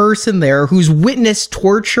undercover person there who's witnessed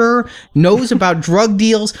torture, knows about drug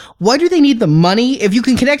deals. Why do they need the money? If you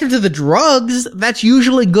can connect it to the drugs, that's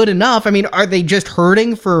usually good enough. I mean, are they just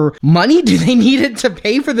hurting for money? Do they need it to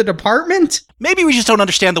pay for the department? Maybe we just don't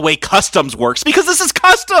understand the way customs works, because this is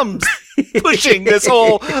customs pushing this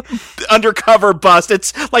whole undercover bust.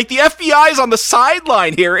 It's like the FBI's on the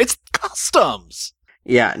sideline here. It's customs.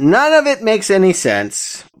 Yeah, none of it makes any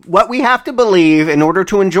sense. What we have to believe in order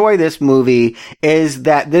to enjoy this movie is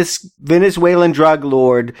that this Venezuelan drug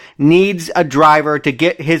lord needs a driver to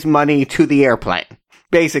get his money to the airplane.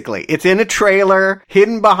 Basically, it's in a trailer,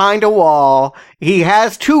 hidden behind a wall. He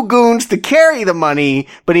has two goons to carry the money,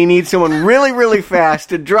 but he needs someone really, really fast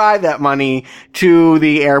to drive that money to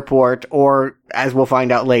the airport, or, as we'll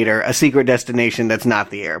find out later, a secret destination that's not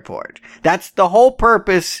the airport. That's the whole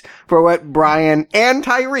purpose for what Brian and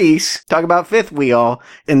Tyrese talk about fifth wheel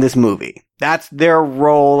in this movie. That's their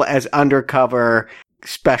role as undercover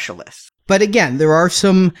specialists. But again, there are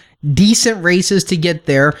some decent races to get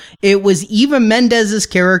there. It was Eva Mendez's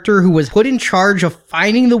character who was put in charge of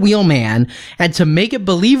finding the wheelman, and to make it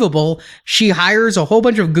believable, she hires a whole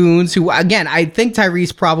bunch of goons who, again, I think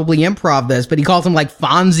Tyrese probably improv this, but he calls them like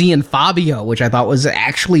Fonzie and Fabio, which I thought was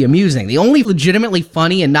actually amusing. The only legitimately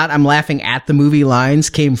funny and not I'm laughing at the movie lines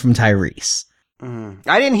came from Tyrese.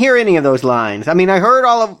 I didn't hear any of those lines. I mean, I heard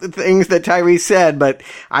all of the things that Tyrese said, but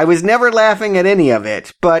I was never laughing at any of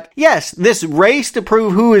it. But yes, this race to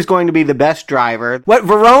prove who is going to be the best driver. What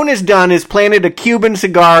Verone has done is planted a Cuban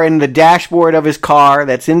cigar in the dashboard of his car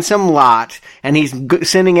that's in some lot, and he's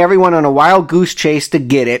sending everyone on a wild goose chase to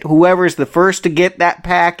get it. Whoever's the first to get that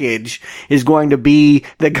package is going to be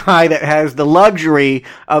the guy that has the luxury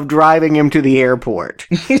of driving him to the airport.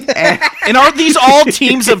 And are these all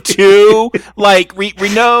teams of two? Like, we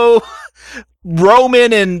know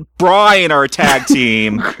Roman and Brian are a tag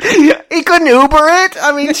team. He couldn't Uber it?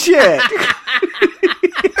 I mean, shit.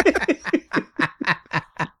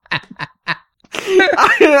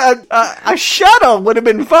 A shuttle would have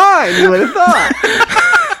been fine, you would have thought.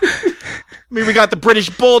 I mean, we got the British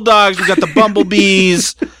Bulldogs, we got the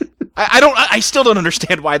Bumblebees. I still don't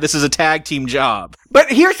understand why this is a tag team job. But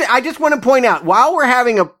I just want to point out, while we're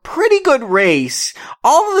having a pretty good race,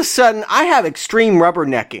 all of a sudden I have extreme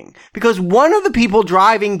rubbernecking because one of the people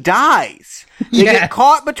driving dies. They get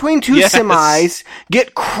caught between two semis,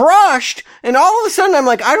 get crushed, and all of a sudden I'm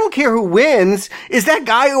like, I don't care who wins. Is that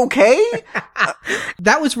guy okay?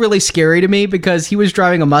 That was really scary to me because he was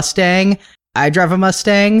driving a Mustang. I drive a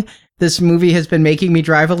Mustang. This movie has been making me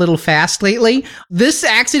drive a little fast lately. This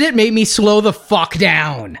accident made me slow the fuck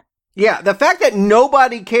down. Yeah, the fact that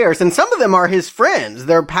nobody cares, and some of them are his friends,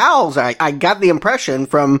 they're pals, I got the impression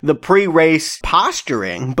from the pre-race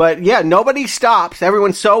posturing. But yeah, nobody stops.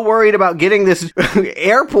 Everyone's so worried about getting this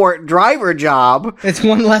airport driver job. It's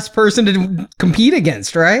one less person to compete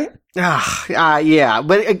against, right? Yeah,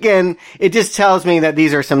 but again, it just tells me that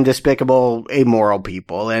these are some despicable, amoral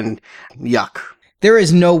people, and yuck. There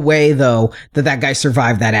is no way, though, that guy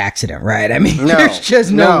survived that accident, right? I mean, No. there's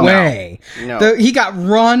just no way. No. He got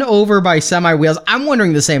run over by semi-wheels. I'm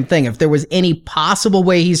wondering the same thing, if there was any possible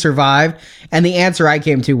way he survived. And the answer I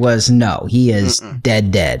came to was no, he is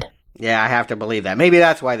dead. Yeah, I have to believe that. Maybe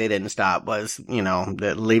that's why they didn't stop, was,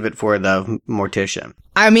 leave it for the mortician.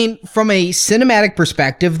 I mean, from a cinematic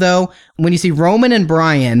perspective, though, when you see Roman and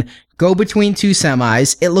Brian go between two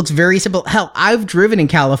semis, it looks very simple. Hell, I've driven in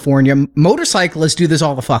California. Motorcyclists do this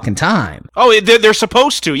all the fucking time. Oh, they're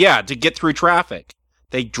supposed to, yeah, to get through traffic.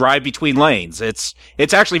 They drive between lanes. It's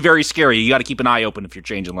actually very scary. You got to keep an eye open if you're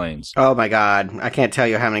changing lanes. Oh my God. I can't tell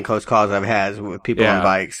you how many close calls I've had with people on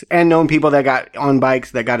bikes, and known people that got on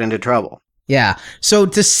bikes that got into trouble. Yeah. So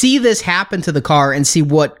to see this happen to the car and see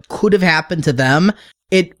what could have happened to them,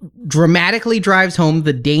 it dramatically drives home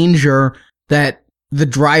the danger that the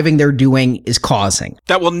driving they're doing is causing.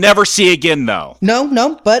 That we'll never see again, though.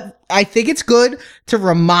 No, but I think it's good to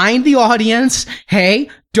remind the audience, hey,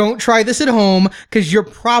 don't try this at home, because you're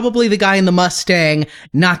probably the guy in the Mustang,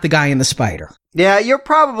 not the guy in the Spider. Yeah, you're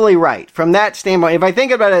probably right. From that standpoint, if I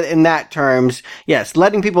think about it in that terms, yes,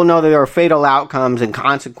 letting people know that there are fatal outcomes and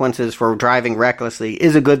consequences for driving recklessly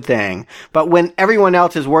is a good thing. But when everyone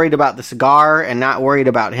else is worried about the cigar and not worried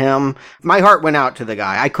about him, my heart went out to the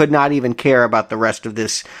guy. I could not even care about the rest of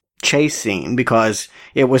this chase scene because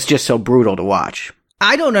it was just so brutal to watch.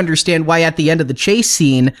 I don't understand why at the end of the chase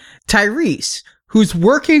scene, Tyrese, who's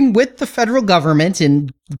working with the federal government in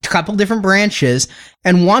a couple different branches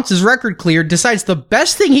and wants his record cleared, decides the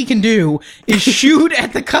best thing he can do is shoot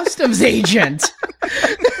at the customs agent.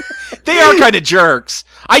 They are kind of jerks.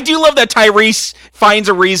 I do love that Tyrese finds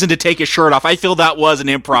a reason to take his shirt off. I feel that was an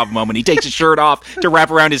improv moment. He takes his shirt off to wrap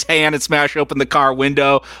around his hand and smash open the car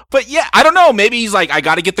window. But yeah, I don't know. Maybe he's like, I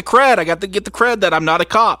got to get the cred. I got to get the cred that I'm not a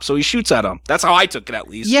cop. So he shoots at him. That's how I took it, at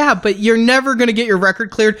least. Yeah, but you're never going to get your record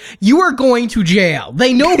cleared. You are going to jail.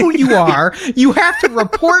 They know who you are. You have to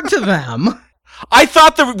report to them. I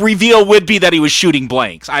thought the reveal would be that he was shooting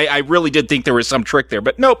blanks. I really did think there was some trick there.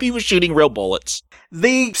 But nope, he was shooting real bullets.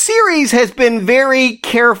 The series has been very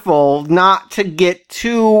careful not to get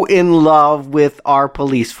too in love with our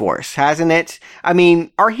police force, hasn't it? I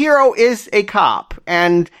mean, our hero is a cop,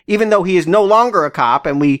 and even though he is no longer a cop,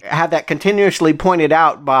 and we have that continuously pointed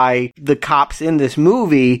out by the cops in this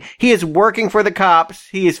movie, he is working for the cops,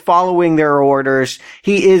 he is following their orders,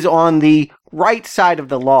 he is on the right side of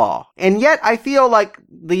the law. And yet I feel like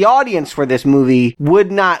the audience for this movie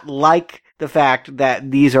would not like the fact that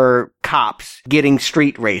these are cops getting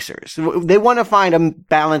street racers. They want to find a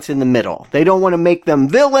balance in the middle. They don't want to make them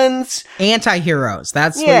villains. Anti-heroes.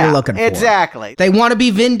 That's what you're looking for. Exactly. They want to be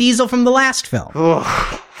Vin Diesel from the last film.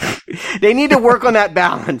 They need to work on that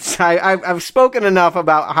balance. I've spoken enough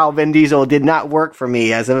about how Vin Diesel did not work for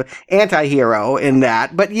me as an anti-hero in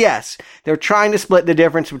that. But yes, they're trying to split the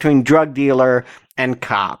difference between drug dealer and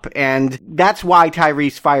cop. And that's why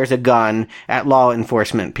Tyrese fires a gun at law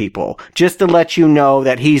enforcement people, just to let you know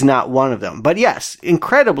that he's not one of them. But yes,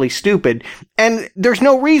 incredibly stupid. And there's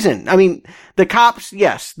no reason. I mean, the cops,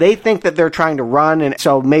 yes, they think that they're trying to run, and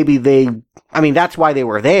so maybe that's why they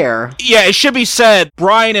were there. Yeah, it should be said,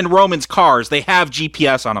 Brian and Roman's cars, they have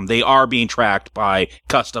GPS on them. They are being tracked by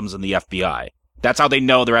customs and the FBI. That's how they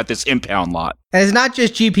know they're at this impound lot. And it's not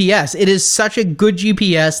just GPS. It is such a good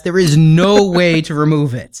GPS, there is no way to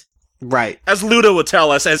remove it. Right. As Luda will tell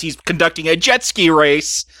us as he's conducting a jet ski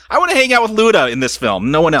race. I want to hang out with Luda in this film.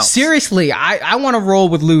 No one else. Seriously, I want to roll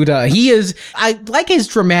with Luda. I like his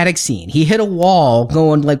dramatic scene. He hit a wall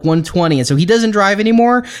going like 120, and so he doesn't drive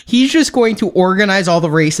anymore. He's just going to organize all the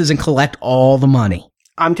races and collect all the money.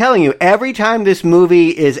 I'm telling you, every time this movie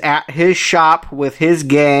is at his shop with his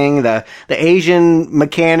gang, the Asian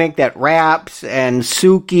mechanic that raps, and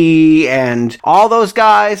Suki, and all those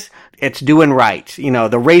guys, it's doing right. You know,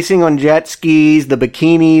 the racing on jet skis, the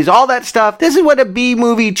bikinis, all that stuff. This is what a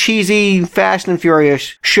B-movie, cheesy, Fast and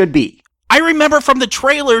Furious should be. I remember from the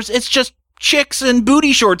trailers, it's just chicks in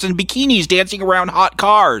booty shorts and bikinis dancing around hot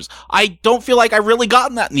cars. I don't feel like I've really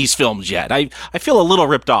gotten that in these films yet. I feel a little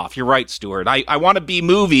ripped off. You're right, Stuart. I want a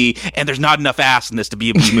B-movie, and there's not enough ass in this to be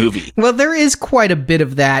a B-movie. Well, there is quite a bit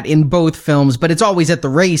of that in both films, but it's always at the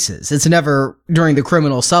races. It's never during the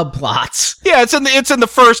criminal subplots. Yeah, it's in the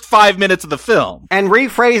first 5 minutes of the film. And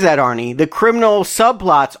rephrase that, Arnie. The criminal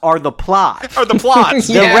subplots are the plot. Or the plots.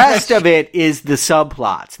 The rest of it is the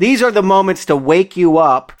subplots. These are the moments to wake you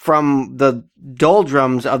up from the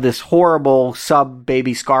doldrums of this horrible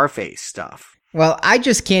sub-baby Scarface stuff. Well, I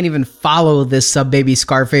just can't even follow this sub-baby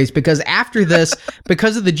Scarface because after this,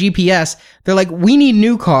 because of the GPS, they're like, we need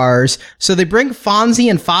new cars. So they bring Fonzie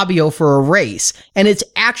and Fabio for a race. And it's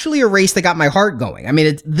actually a race that got my heart going. I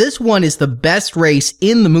mean, this one is the best race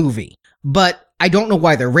in the movie. But I don't know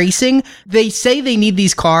why they're racing. They say they need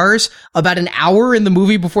these cars about an hour in the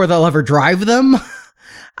movie before they'll ever drive them.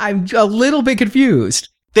 I'm a little bit confused.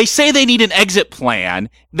 They say they need an exit plan.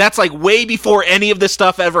 That's like way before any of this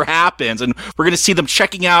stuff ever happens. And we're going to see them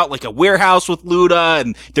checking out like a warehouse with Luda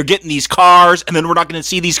and they're getting these cars. And then we're not going to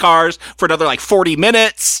see these cars for another like 40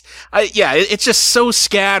 minutes. It's just so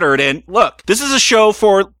scattered. And look, this is a show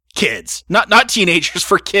for kids, not teenagers,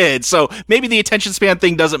 for kids. So maybe the attention span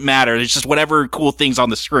thing doesn't matter. It's just whatever cool thing's on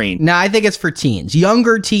the screen. No, I think it's for teens.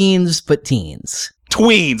 Younger teens, but teens.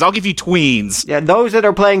 Tweens. I'll give you tweens. Yeah, those that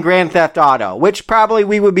are playing Grand Theft Auto, which probably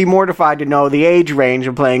we would be mortified to know the age range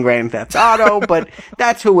of playing Grand Theft Auto, but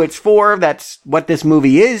that's who it's for. That's what this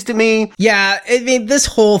movie is to me. Yeah, I mean, this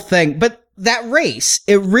whole thing, but that race,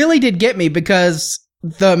 it really did get me because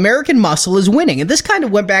the American muscle is winning. And this kind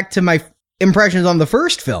of went back to my impressions on the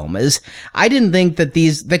first film, is I didn't think that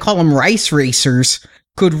they call them rice racers,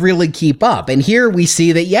 could really keep up. And here we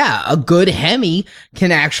see that, yeah, a good Hemi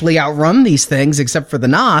can actually outrun these things, except for the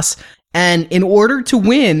NOS. And in order to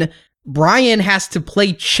win, Brian has to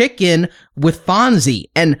play chicken with Fonzie.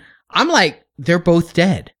 And I'm like, they're both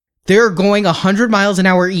dead. They're going 100 miles an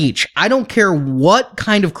hour each. I don't care what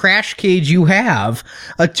kind of crash cage you have,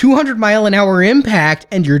 a 200 mile an hour impact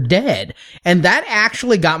and you're dead. And that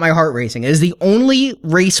actually got my heart racing. It is the only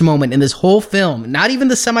race moment in this whole film, not even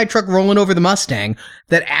the semi-truck rolling over the Mustang,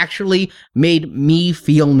 that actually made me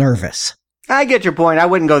feel nervous. I get your point. I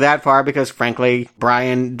wouldn't go that far because, frankly,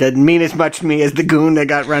 Brian didn't mean as much to me as the goon that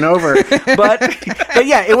got run over. But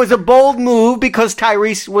yeah, it was a bold move because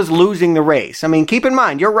Tyrese was losing the race. I mean, keep in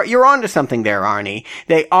mind, you're onto something there, Arnie.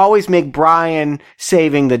 They always make Brian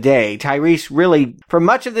saving the day. Tyrese really, for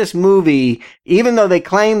much of this movie, even though they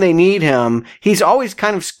claim they need him, he's always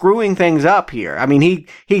kind of screwing things up here. I mean,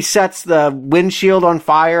 he sets the windshield on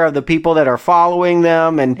fire of the people that are following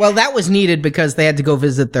them. And well, that was needed because they had to go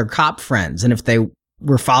visit their cop friends. And if they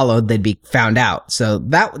were followed, they'd be found out. So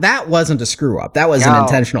that wasn't a screw up. That was an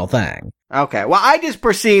intentional thing. Okay. Well, I just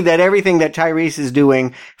perceive that everything that Tyrese is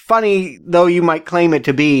doing, funny though you might claim it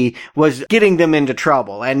to be, was getting them into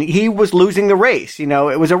trouble. And he was losing the race. You know,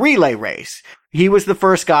 it was a relay race. He was the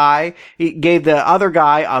first guy. He gave the other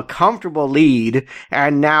guy a comfortable lead.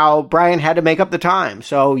 And now Brian had to make up the time.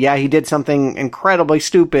 So yeah, he did something incredibly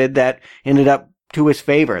stupid that ended up to his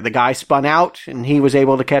favor. The guy spun out and he was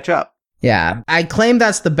able to catch up. Yeah, I claim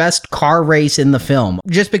that's the best car race in the film,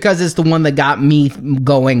 just because it's the one that got me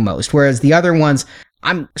going most, whereas the other ones,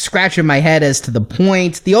 I'm scratching my head as to the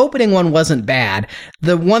point. The opening one wasn't bad.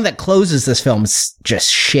 The one that closes this film is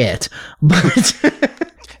just shit. But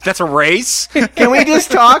that's a race? Can we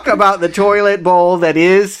just talk about the toilet bowl that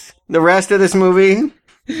is the rest of this movie?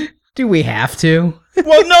 Do we have to?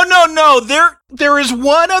 Well, no. There is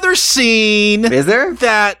one other scene. Is there?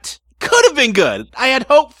 That could have been good. I had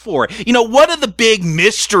hope for it. You know, one of the big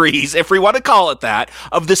mysteries, if we want to call it that,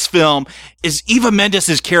 of this film is Eva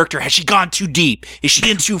Mendes' character. Has she gone too deep? Is she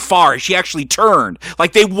in too far? Has she actually turned?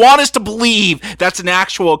 Like, they want us to believe that's an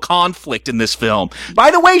actual conflict in this film. By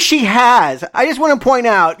the way, she has. I just want to point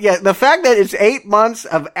out, yeah, the fact that it's 8 months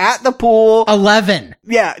of at the pool. 11.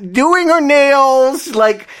 Yeah, doing her nails.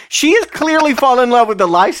 Like, she has clearly fallen in love with the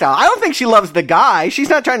lifestyle. I don't think she loves the guy. She's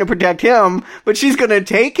not trying to protect him, but she's going to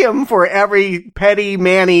take him for every petty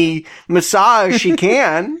manny massage she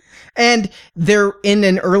can. And there, in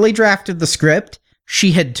an early draft of the script,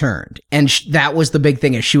 she had turned. And that was the big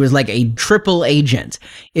thing, is she was like a triple agent.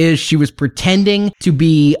 Is she was pretending to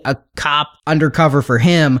be a cop undercover for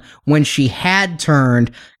him when she had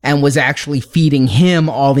turned and was actually feeding him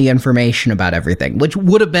all the information about everything, which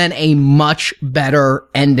would have been a much better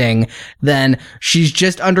ending than she's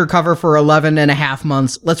just undercover for 11 and a half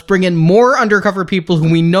months. Let's bring in more undercover people who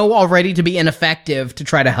we know already to be ineffective to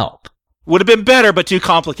try to help. Would have been better, but too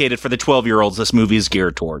complicated for the 12-year-olds this movie is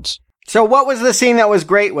geared towards. So what was the scene that was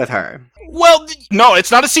great with her? Well, no,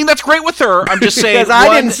 it's not a scene that's great with her. I'm just saying. Because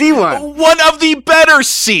I didn't see one. One of the better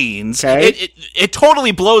scenes. Okay. It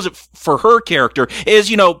totally blows it for her character. Is,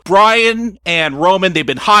 you know, Brian and Roman, they've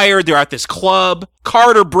been hired. They're at this club.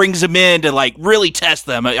 Carter brings them in to, like, really test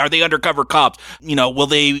them. Are they undercover cops? You know, will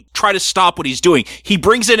they try to stop what he's doing? He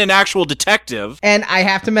brings in an actual detective. And I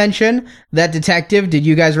have to mention, that detective, did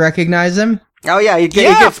you guys recognize him? Oh, yeah, he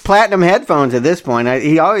gets platinum headphones at this point.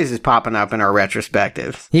 He always is popping up in our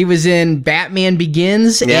retrospectives. He was in Batman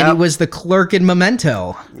Begins, and he was the clerk in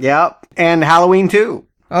Memento. Yep, and Halloween 2.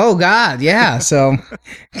 Oh, God, yeah. So,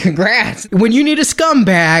 congrats. When you need a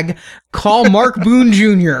scumbag, call Mark Boone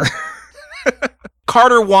Jr.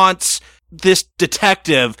 Carter wants this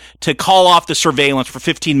detective to call off the surveillance for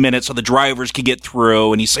 15 minutes so the drivers can get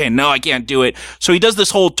through, and he's saying, no, I can't do it. So he does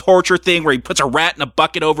this whole torture thing where he puts a rat in a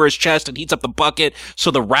bucket over his chest and heats up the bucket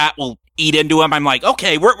so the rat will eat into him. I'm like,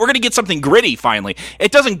 okay, we're going to get something gritty finally.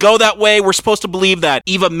 It doesn't go that way. We're supposed to believe that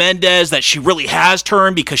Eva Mendes, that she really has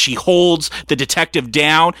turned because she holds the detective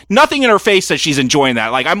down. Nothing in her face says she's enjoying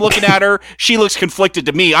that. Like, I'm looking at her. She looks conflicted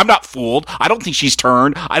to me. I'm not fooled. I don't think she's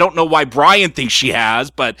turned. I don't know why Brian thinks she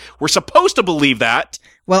has, but we're supposed to believe that.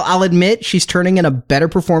 Well, I'll admit she's turning in a better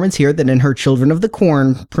performance here than in her Children of the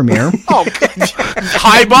Corn premiere. Oh,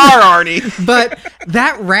 high bar, Arnie. But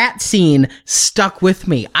that rat scene stuck with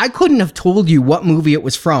me. I couldn't have told you what movie it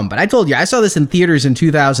was from, but I told you I saw this in theaters in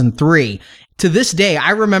 2003. To this day,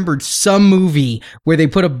 I remembered some movie where they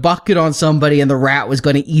put a bucket on somebody and the rat was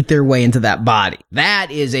going to eat their way into that body.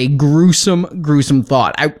 That is a gruesome, gruesome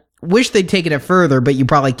thought. I wish they'd taken it further, but you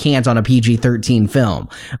probably can't on a PG-13 film.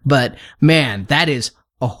 But man, that is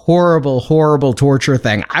a horrible, horrible torture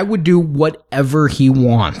thing. I would do whatever he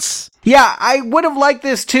wants. Yeah, I would have liked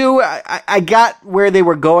this too. I got where they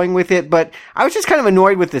were going with it, but I was just kind of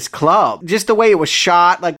annoyed with this club. Just the way it was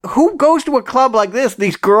shot. Like, who goes to a club like this?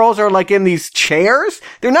 These girls are like in these chairs.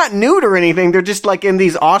 They're not nude or anything. They're just like in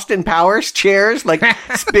these Austin Powers chairs, like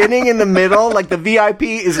spinning in the middle. Like the VIP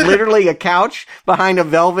is literally a couch behind a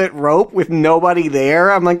velvet rope with nobody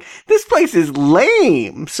there. I'm like, this place is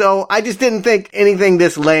lame. So I just didn't think anything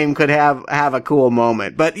this lame could have a cool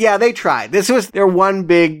moment. But yeah, they tried. This was their one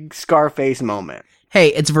big Scarface moment.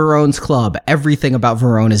 Hey, it's Verone's club. Everything about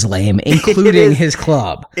Verone is lame, including his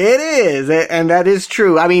club. It is, and that is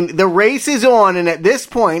true. I mean, the race is on, and at this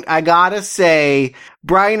point, I gotta say,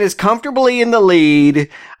 Brian is comfortably in the lead.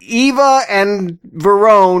 Eva and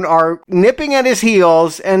Verone are nipping at his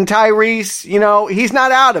heels, and Tyrese, he's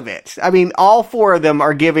not out of it. I mean, all four of them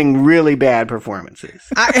are giving really bad performances.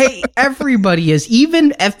 Hey, everybody is.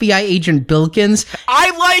 Even FBI agent Bilkins.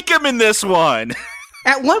 I like him in this one.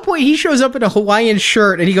 At one point, he shows up in a Hawaiian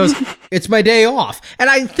shirt and he goes, "It's my day off." And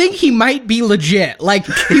I think he might be legit. Like,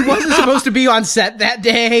 he wasn't supposed to be on set that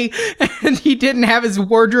day and he didn't have his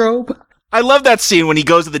wardrobe. I love that scene when he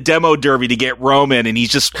goes to the demo derby to get Roman and he's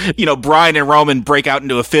just, Brian and Roman break out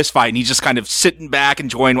into a fist fight and he's just kind of sitting back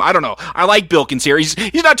enjoying. I don't know. I like Bilkins here. He's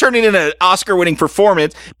not turning in an Oscar-winning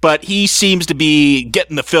performance, but he seems to be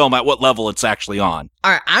getting the film at what level it's actually on.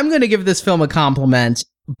 All right, I'm going to give this film a compliment,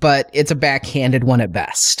 but it's a backhanded one at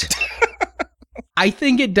best. I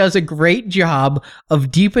think it does a great job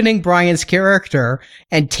of deepening Brian's character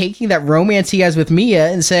and taking that romance he has with Mia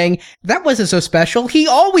and saying, that wasn't so special. He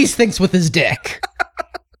always thinks with his dick.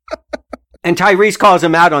 And Tyrese calls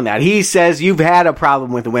him out on that. He says, you've had a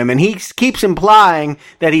problem with women. He keeps implying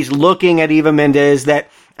that he's looking at Eva Mendes,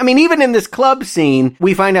 even in this club scene,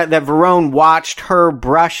 we find out that Verone watched her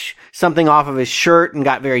brush something off of his shirt and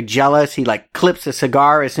got very jealous. He clips a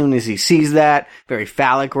cigar as soon as he sees that. Very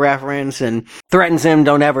phallic reference, and threatens him,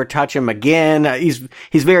 don't ever touch him again.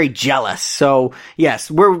 He's very jealous. So yes,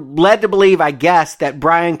 we're led to believe, I guess, that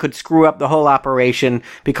Brian could screw up the whole operation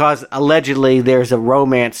because allegedly there's a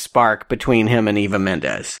romance spark between him and Eva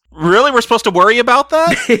Mendes. Really? We're supposed to worry about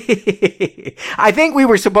that? I think we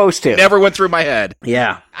were supposed to. Never went through my head.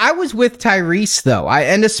 Yeah. I was with Tyrese, though,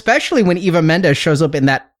 and especially when Eva Mendes shows up in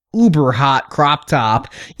that uber hot crop top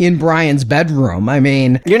in Brian's bedroom. I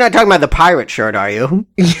mean, you're not talking about the pirate shirt, are you?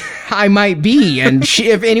 I might be. And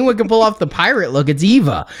if anyone can pull off the pirate look, it's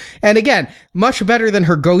Eva. And again, much better than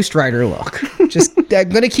her Ghost Rider look. Just I'm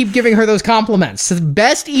going to keep giving her those compliments. The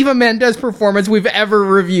best Eva Mendes performance we've ever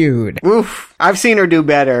reviewed. Oof. I've seen her do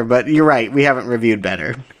better, but you're right. We haven't reviewed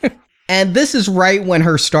better. And this is right when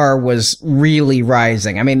her star was really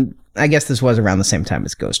rising. I mean, I guess this was around the same time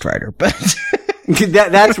as Ghost Rider, but...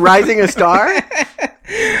 That's Rising a Star?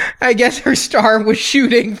 I guess her star was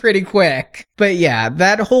shooting pretty quick. But yeah,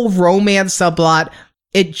 that whole romance subplot,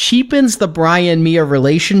 it cheapens the Brian-Mia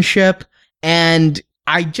relationship, and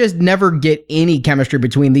I just never get any chemistry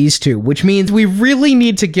between these two, which means we really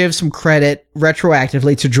need to give some credit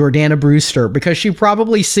retroactively to Jordana Brewster, because she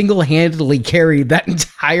probably single-handedly carried that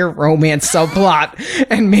entire romance subplot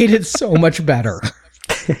and made it so much better.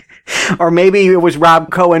 Or maybe it was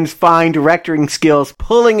Rob Cohen's fine directing skills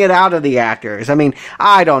pulling it out of the actors. I mean,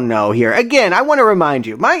 I don't know here. Again, I want to remind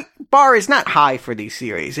you, my bar is not high for these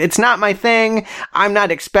series. It's not my thing. I'm not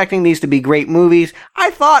expecting these to be great movies. I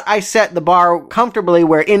thought I set the bar comfortably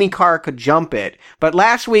where any car could jump it. But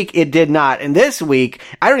last week it did not. And this week,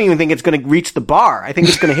 I don't even think it's going to reach the bar. I think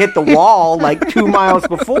it's going to hit the wall like 2 miles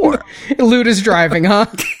before. Luda's driving, huh?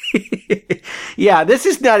 Yeah, this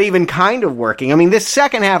is not even kind of working. I mean, this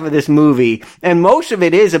second half of this movie, and most of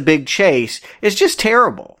it is a big chase, is just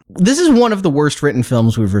terrible. This is one of the worst written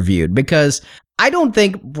films we've reviewed because I don't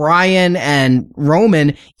think Brian and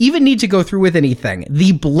Roman even need to go through with anything.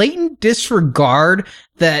 The blatant disregard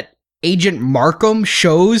that Agent Markham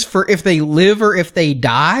shows for if they live or if they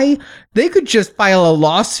die, they could just file a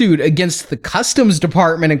lawsuit against the customs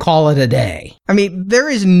department and call it a day. I mean, there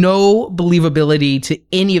is no believability to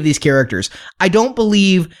any of these characters. I don't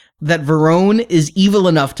believe that Verone is evil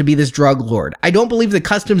enough to be this drug lord. I don't believe the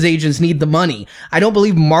customs agents need the money. I don't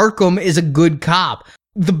believe Markham is a good cop.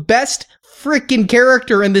 The best freaking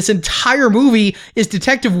character in this entire movie is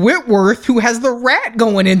Detective Whitworth, who has the rat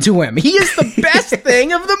going into him. He is the best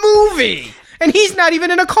thing of the movie. And he's not even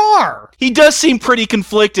in a car. He does seem pretty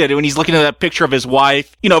conflicted when he's looking at that picture of his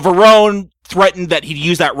wife. You know, Verone threatened that he'd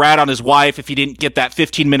use that rat on his wife if he didn't get that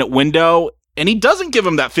 15-minute window. And he doesn't give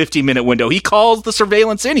him that 15-minute window. He calls the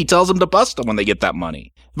surveillance in. He tells them to bust him when they get that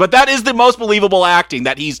money. But that is the most believable acting,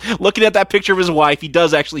 that he's looking at that picture of his wife. He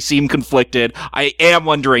does actually seem conflicted. I am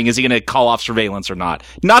wondering, is he going to call off surveillance or not?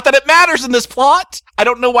 Not that it matters in this plot. I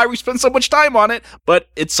don't know why we spend so much time on it, but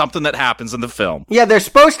it's something that happens in the film. Yeah, there's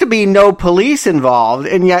supposed to be no police involved,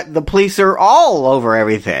 and yet the police are all over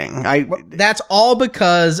everything. That's all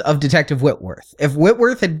because of Detective Whitworth. If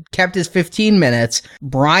Whitworth had kept his 15 minutes,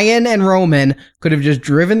 Brian and Roman could have just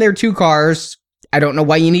driven their 2 cars. I don't know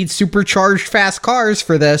why you need supercharged fast cars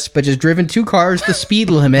for this, but just driven 2 cars the speed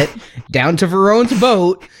limit down to Verone's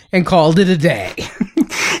boat and called it a day.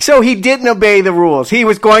 So he didn't obey the rules. He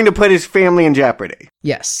was going to put his family in jeopardy.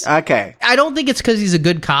 Yes. Okay. I don't think it's because he's a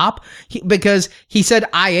good cop, because he said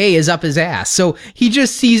IA is up his ass. So he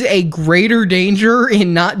just sees a greater danger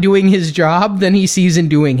in not doing his job than he sees in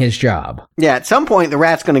doing his job. Yeah, at some point the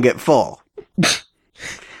rat's going to get full.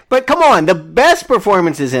 But come on, the best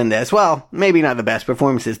performances in this, well, maybe not the best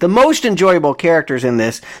performances, the most enjoyable characters in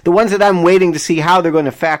this, the ones that I'm waiting to see how they're going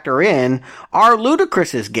to factor in, are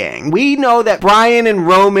Ludacris's gang. We know that Brian and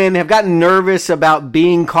Roman have gotten nervous about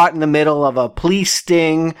being caught in the middle of a police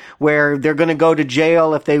sting where they're going to go to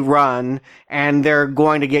jail if they run, and they're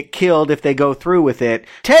going to get killed if they go through with it.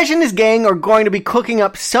 Tej and his gang are going to be cooking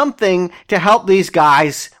up something to help these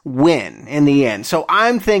guys win in the end. So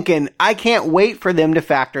I'm thinking, I can't wait for them to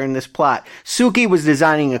factor in this plot. Suki was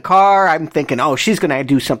designing a car. I'm thinking, oh, she's going to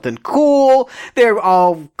do something cool. They're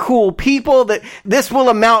all cool people. That this will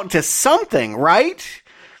amount to something, right?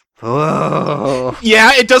 Oh.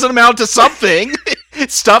 Yeah, it doesn't amount to something.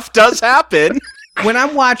 Stuff does happen. When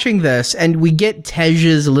I'm watching this and we get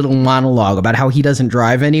Tej's little monologue about how he doesn't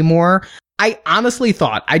drive anymore, I honestly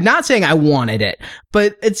thought, I'm not saying I wanted it,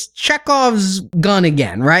 but it's Chekhov's gun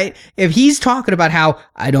again, right? If he's talking about how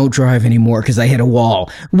I don't drive anymore because I hit a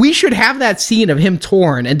wall, we should have that scene of him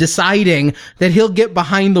torn and deciding that he'll get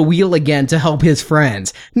behind the wheel again to help his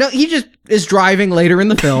friends. No, he just is driving later in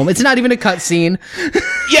the film. It's not even a cutscene.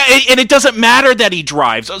 Yeah, and it doesn't matter that he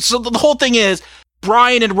drives. So the whole thing is,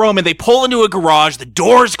 Brian and Roman, they pull into a garage, the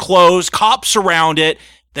doors close, cops surround it,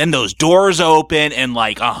 then those doors open and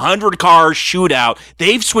like 100 cars shoot out.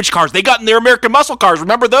 They've switched cars. They got in their American Muscle cars.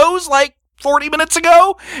 Remember those like 40 minutes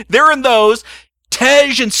ago? They're in those.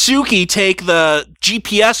 Tej and Suki take the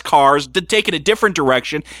GPS cars to take it a different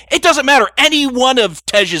direction. It doesn't matter. Any one of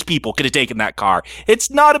Tej's people could have taken that car. It's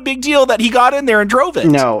not a big deal that he got in there and drove it.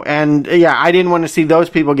 No, and yeah, I didn't want to see those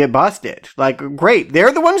people get busted. Like, great,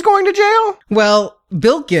 they're the ones going to jail? Well,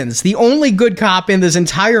 Bilkins, the only good cop in this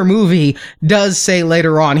entire movie, does say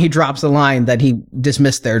later on, he drops a line that he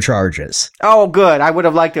dismissed their charges. Oh, good. I would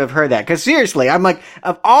have liked to have heard that. Because seriously, I'm like,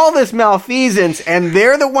 of all this malfeasance, and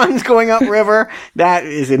they're the ones going upriver, that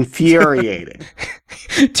is infuriating.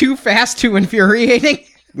 Too fast, too infuriating?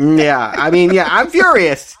 Yeah, I mean, yeah, I'm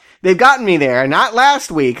furious. They've gotten me there. Not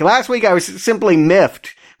last week. Last week I was simply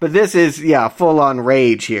miffed. But this is, yeah, full-on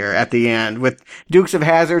rage here at the end with Dukes of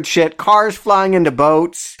Hazzard shit, cars flying into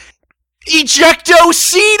boats.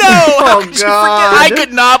 Ejectocito! Oh, God. I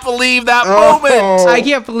could not believe that moment. I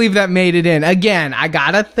can't believe that made it in. Again, I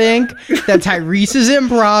gotta think that Tyrese is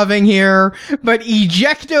improving here, but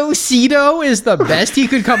Ejectocito is the best he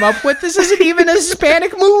could come up with. This isn't even a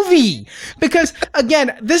Hispanic movie. Because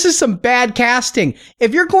Again, this is some bad casting.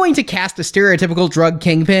 If you're going to cast a stereotypical drug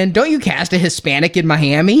kingpin, don't you cast a Hispanic in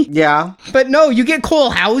Miami? Yeah. But no, you get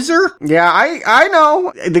Cole Hauser? Yeah, I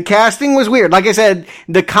know. The casting was weird. Like I said,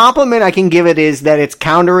 the compliment I can give it is that it's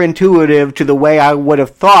counterintuitive to the way I would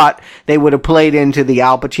have thought they would have played into the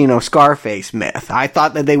Al Pacino Scarface myth. I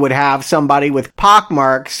thought that they would have somebody with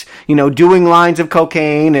pockmarks, doing lines of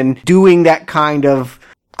cocaine and doing that kind of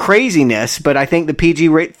craziness, but I think the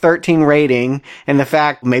PG-13 rating and the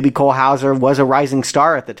fact maybe Cole Hauser was a rising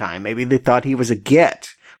star at the time. Maybe they thought he was a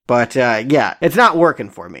get. But, yeah, it's not working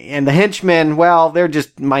for me. And the henchmen, well, they're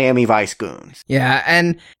just Miami Vice goons. Yeah,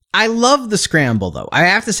 and I love the scramble, though. I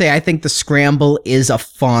have to say, I think the scramble is a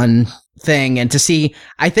fun thing. And to see,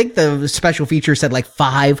 I think the special feature said like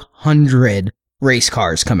 500 race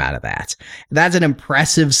cars come out of that. That's an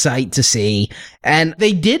impressive sight to see. And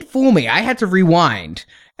they did fool me. I had to rewind.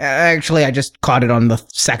 Actually, I just caught it on the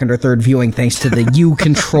second or third viewing thanks to the You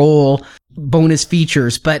Control bonus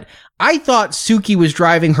features. But I thought Suki was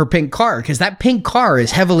driving her pink car because that pink car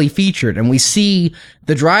is heavily featured and we see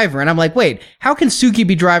the driver. And I'm like, wait, how can Suki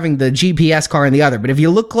be driving the GPS car in the other? But if you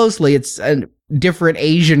look closely, it's a different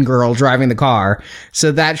Asian girl driving the car.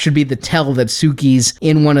 So that should be the tell that Suki's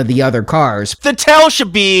in one of the other cars. The tell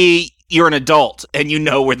should be you're an adult and you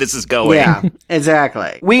know where this is going. Yeah,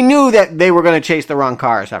 exactly. We knew that they were going to chase the wrong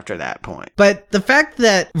cars after that point. But the fact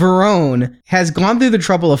that Verone has gone through the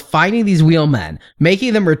trouble of finding these wheelmen,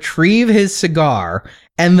 making them retrieve his cigar,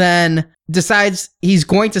 and then decides he's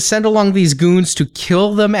going to send along these goons to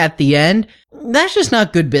kill them at the end, that's just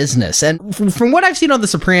not good business. And from what I've seen on The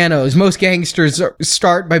Sopranos, most gangsters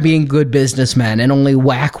start by being good businessmen and only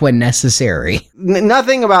whack when necessary.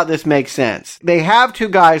 Nothing about this makes sense. They have two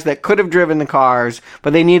guys that could have driven the cars,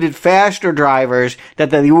 but they needed faster drivers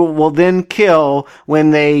that they will then kill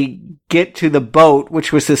when they get to the boat,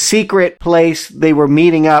 which was the secret place they were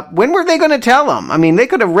meeting up. When were they going to tell them? I mean, they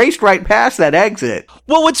could have raced right past that exit.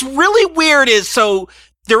 Well, what's really weird is, so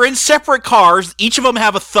they're in separate cars. Each of them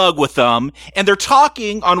have a thug with them, and they're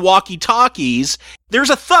talking on walkie-talkies. There's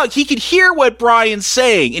a thug. He could hear what Brian's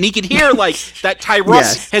saying, and he could hear, like, that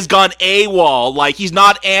Tyrus has gone AWOL, like, he's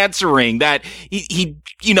not answering, that he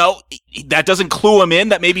that doesn't clue him in,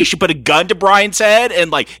 that maybe you should put a gun to Brian's head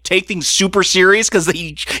and, like, take things super serious, because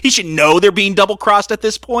he should know they're being double-crossed at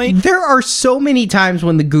this point. There are so many times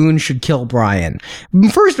when the goons should kill Brian.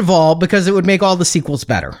 First of all, because it would make all the sequels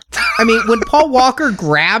better. I mean, when Paul Walker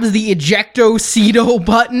grabs the ejecto-cedo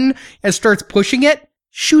button and starts pushing it,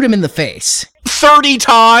 shoot him in the face. 30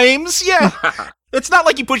 times? Yeah. It's not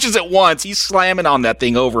like he pushes it once. He's slamming on that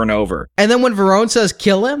thing over and over. And then when Verone says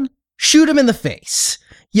kill him, shoot him in the face.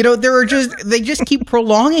 They just keep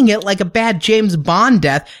prolonging it like a bad James Bond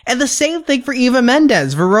death. And the same thing for Eva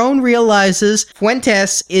Mendes. Verone realizes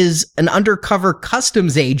Fuentes is an undercover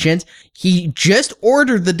customs agent. He just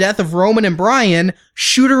ordered the death of Roman and Brian.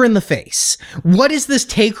 Shoot her in the face. What is this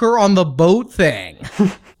take her on the boat thing?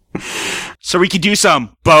 So we could do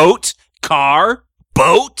some boat, car,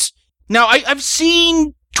 boat. Now, I've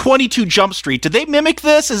seen 22 Jump Street. Did they mimic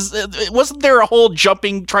this? Wasn't there a whole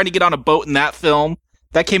jumping, trying to get on a boat in that film?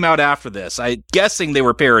 That came out after this. I'm guessing they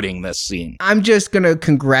were parodying this scene. I'm just going to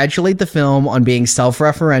congratulate the film on being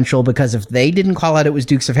self-referential, because if they didn't call out it was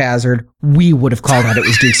Dukes of Hazzard, we would have called out it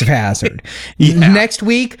was Dukes of Hazzard. Next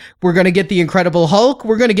week, we're going to get The Incredible Hulk.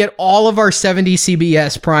 We're going to get all of our 70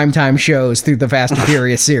 CBS primetime shows through the Fast and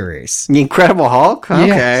Furious series. The Incredible Hulk?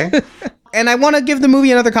 Okay. Yes. And I want to give the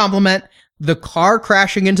movie another compliment. The car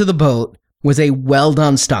crashing into the boat was a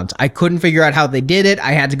well-done stunt. I couldn't figure out how they did it.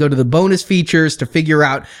 I had to go to the bonus features to figure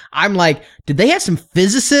out. I'm like, did they have some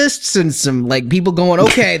physicists and some, like, people going,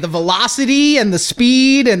 okay, the velocity and the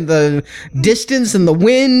speed and the distance and the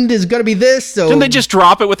wind is going to be this, so... Didn't they just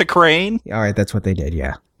drop it with a crane? All right, that's what they did,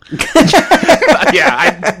 yeah.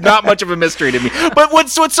 Not much of a mystery to me. But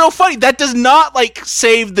what's so funny, that does not, like,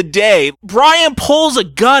 save the day. Brian pulls a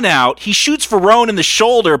gun out, he shoots Verone in the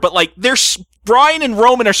shoulder, but, like, Brian and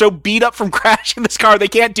Roman are so beat up from crashing this car, they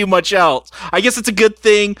can't do much else. I guess it's a good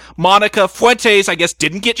thing Monica Fuentes, I guess,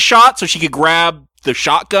 didn't get shot, so she could grab the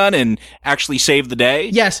shotgun and actually save the day.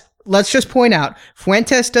 Yes. Let's just point out,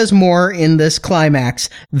 Fuentes does more in this climax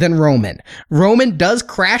than Roman. Roman does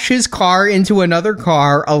crash his car into another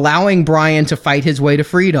car, allowing Brian to fight his way to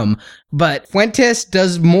freedom. But Fuentes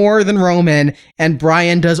does more than Roman, and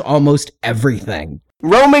Brian does almost everything.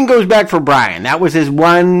 Roman goes back for Brian. That was his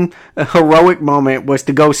one heroic moment, was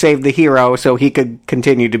to go save the hero so he could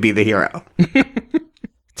continue to be the hero.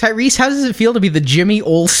 Tyrese, how does it feel to be the Jimmy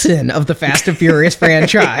Olsen of the Fast and Furious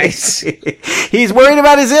franchise? He's worried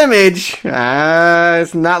about his image.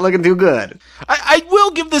 It's not looking too good. I will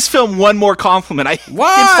give this film one more compliment.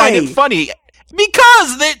 Why? Can find it funny.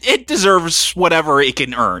 Because it deserves whatever it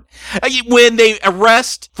can earn. When they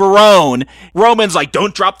arrest Verone, Roman's like,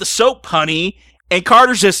 don't drop the soap, honey. And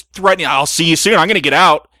Carter's just threatening, I'll see you soon. I'm going to get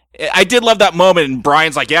out. I did love that moment, and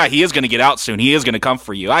Brian's like, yeah, he is going to get out soon. He is going to come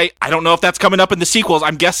for you. I don't know if that's coming up in the sequels.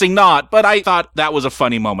 I'm guessing not, but I thought that was a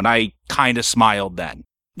funny moment. I kind of smiled then.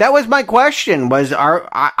 That was my question,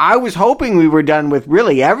 I was hoping we were done with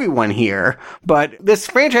really everyone here, but this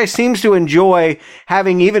franchise seems to enjoy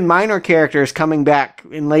having even minor characters coming back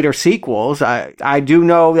in later sequels. I do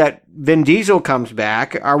know that Vin Diesel comes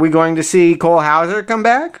back. Are we going to see Cole Hauser come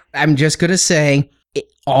back? I'm just going to say, it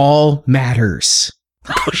all matters.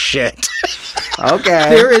 Oh, shit. Okay.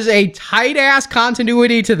 There is a tight-ass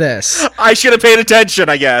continuity to this. I should have paid attention,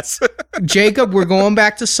 I guess. Jacob, we're going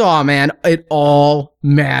back to Saw, man. It all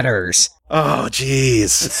matters. Oh, jeez.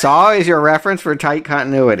 Saw is your reference for tight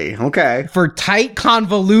continuity. Okay. For tight,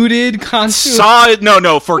 convoluted continuity. Saw,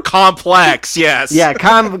 no, for complex, yes. Yeah,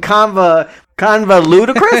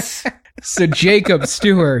 convoludicrous? So, Jacob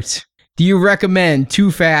Stewart, do you recommend Too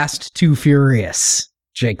Fast, Too Furious?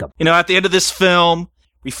 Jacob. You know, at the end of this film,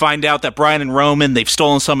 we find out that Brian and Roman, they've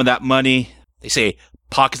stolen some of that money. They say,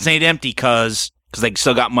 pockets ain't empty, cuz they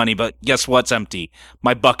still got money, but guess what's empty?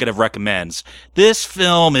 My bucket of recommends. This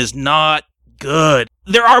film is not good.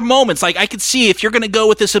 There are moments, like I could see if you're going to go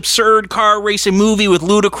with this absurd car racing movie with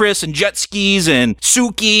Ludacris and jet skis and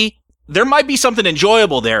Suki, there might be something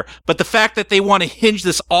enjoyable there, but the fact that they want to hinge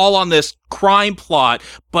this all on this crime plot,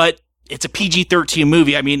 but it's a PG-13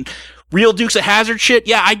 movie, I mean, real Dukes of Hazzard shit?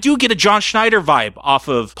 Yeah, I do get a John Schneider vibe off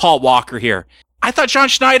of Paul Walker here. I thought John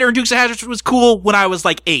Schneider and Dukes of Hazzard was cool when I was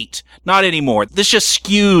like 8. Not anymore. This just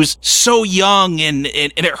skews so young and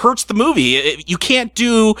it hurts the movie. You can't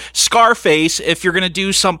do Scarface if you're going to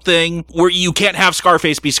do something where you can't have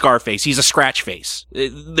Scarface be Scarface. He's a scratch face.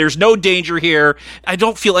 There's no danger here. I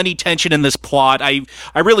don't feel any tension in this plot. I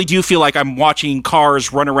really do feel like I'm watching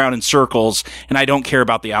cars run around in circles and I don't care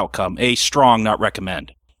about the outcome. A strong not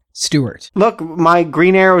recommend. Stewart. Look, my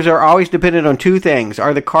green arrows are always dependent on two things.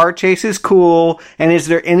 Are the car chases cool? And is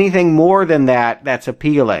there anything more than that that's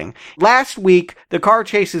appealing? Last week, the car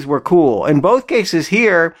chases were cool. In both cases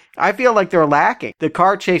here, I feel like they're lacking. The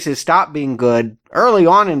car chases stopped being good early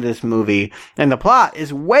on in this movie, and the plot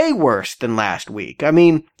is way worse than last week. I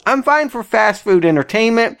mean, I'm fine for fast food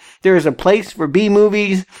entertainment. There's a place for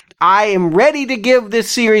B-movies. I am ready to give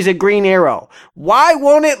this series a green arrow. Why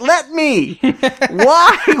won't it let me?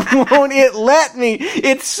 Why won't it let me?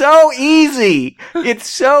 It's so easy. It's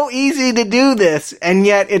so easy to do this. And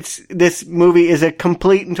yet this movie is a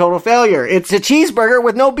complete and total failure. It's a cheeseburger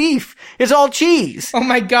with no beef. It's all cheese. Oh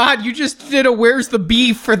my God, you just did a Where's the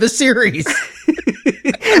Beef for the series.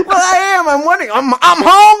 Well, I am. I'm wondering. I'm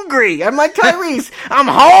hungry. I'm like Tyrese. I'm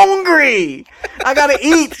hungry. I gotta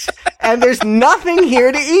eat. And there's nothing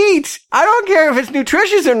here to eat. I don't care if it's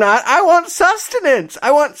nutritious or not. I want sustenance.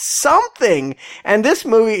 I want something. And this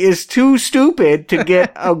movie is too stupid to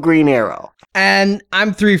get a green arrow. And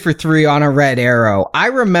I'm 3 for 3 on a red arrow. I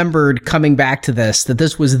remembered coming back to this, that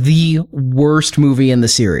this was the worst movie in the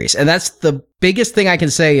series. And that's the biggest thing I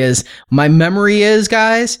can say is my memory is,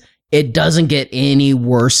 guys, it doesn't get any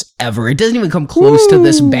worse ever. It doesn't even come close to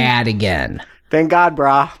this bad again. Thank God,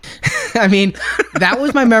 brah. I mean, that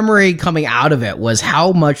was my memory coming out of it, was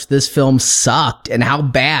how much this film sucked and how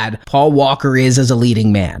bad Paul Walker is as a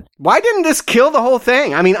leading man. Why didn't this kill the whole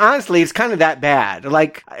thing? I mean, honestly, it's kind of that bad.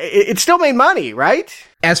 Like, it still made money, right?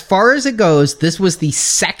 As far as it goes, this was the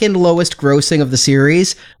second lowest grossing of the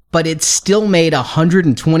series, but it still made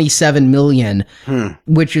 $127 million,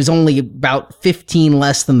 which is only about 15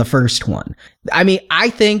 less than the first one. I mean, I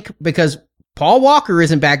think because Paul Walker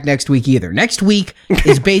isn't back next week either. Next week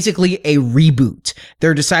is basically a reboot.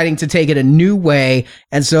 They're deciding to take it a new way.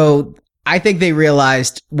 And so I think they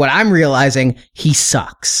realized what I'm realizing, he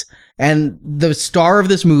sucks. And the star of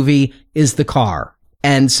this movie is the car.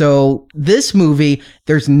 And so this movie,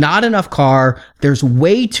 there's not enough car. There's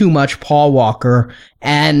way too much Paul Walker.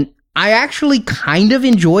 And I actually kind of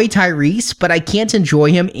enjoy Tyrese, but I can't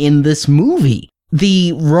enjoy him in this movie.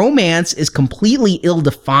 The romance is completely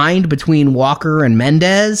ill-defined between Walker and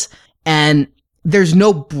Mendez, and There's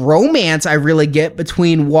no bromance I really get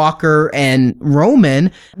between Walker and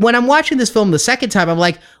Roman. When I'm watching this film the second time, I'm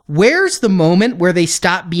like, where's the moment where they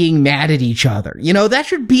stop being mad at each other? You know, that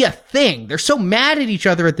should be a thing. They're so mad at each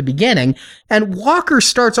other at the beginning. And Walker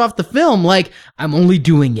starts off the film like, I'm only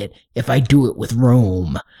doing it if I do it with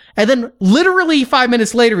Rome. And then literally 5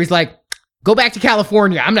 minutes later, he's like, go back to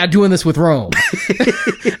California. I'm not doing this with Rome.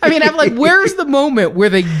 I mean, I'm like, where's the moment where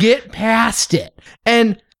they get past it?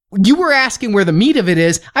 And you were asking where the meat of it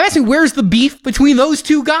is. I'm asking where's the beef between those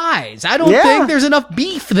two guys? I don't think there's enough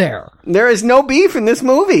beef there. There is no beef in this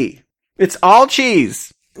movie. It's all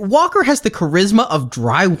cheese. Walker has the charisma of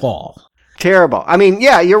drywall. Terrible. I mean,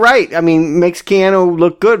 yeah, you're right. I mean, makes Keanu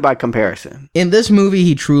look good by comparison. In this movie,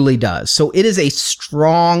 he truly does. So it is a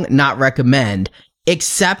strong not recommend,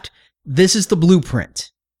 except this is the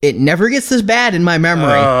blueprint. It never gets this bad in my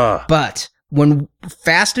memory, but when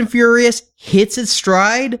Fast and Furious hits its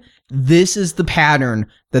stride, this is the pattern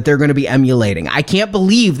that they're going to be emulating. I can't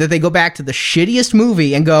believe that they go back to the shittiest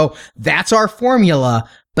movie and go, that's our formula.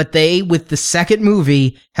 But they, with the second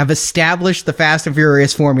movie, have established the Fast and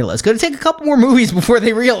Furious formula. It's going to take a couple more movies before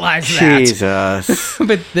they realize that. Jesus.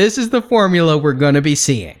 But this is the formula we're going to be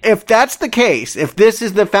seeing. If that's the case, if this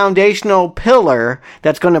is the foundational pillar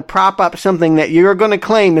that's going to prop up something that you're going to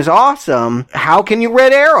claim is awesome, how can you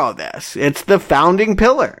red arrow this? It's the founding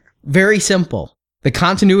pillar. Very simple. The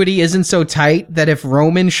continuity isn't so tight that if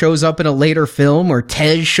Roman shows up in a later film or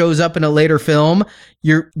Tej shows up in a later film,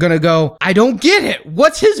 you're gonna go, I don't get it.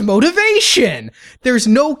 What's his motivation? There's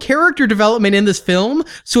no character development in this film.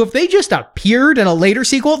 So if they just appeared in a later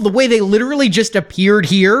sequel, the way they literally just appeared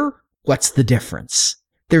here, what's the difference?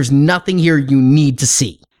 There's nothing here you need to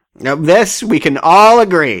see. Now, this we can all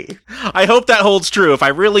agree. I hope that holds true. If I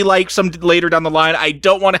really like some later down the line, I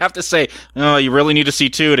don't want to have to say, oh, you really need to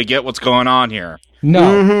see 2 to get what's going on here. No.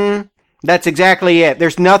 Mm-hmm. That's exactly it.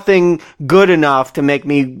 There's nothing good enough to make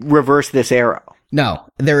me reverse this arrow. No,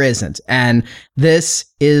 there isn't. And this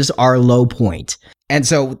is our low point. And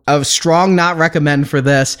so a strong not recommend for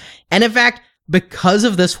this. And in fact, because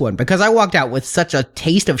of this one, because I walked out with such a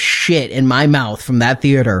taste of shit in my mouth from that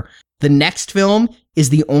theater, the next film is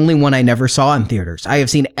the only one I never saw in theaters. I have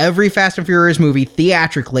seen every Fast and Furious movie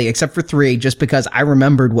theatrically except for 3 just because I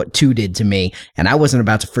remembered what 2 did to me and I wasn't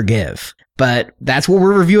about to forgive. But that's what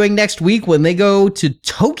we're reviewing next week when they go to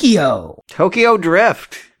Tokyo. Tokyo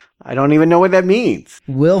Drift. I don't even know what that means.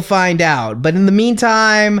 We'll find out. But in the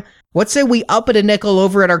meantime, what say we up it a nickel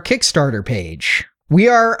over at our Kickstarter page? We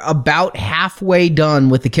are about halfway done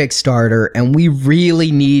with the Kickstarter, and we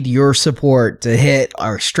really need your support to hit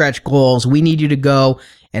our stretch goals. We need you to go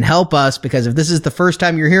and help us, because if this is the first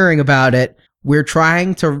time you're hearing about it, we're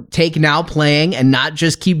trying to take Now Playing and not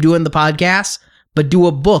just keep doing the podcast, but do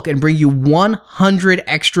a book and bring you 100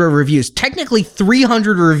 extra reviews. Technically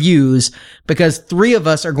 300 reviews, because 3 of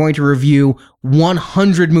us are going to review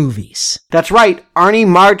 100 movies. That's right. Arnie,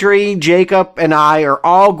 Marjorie, Jacob, and I are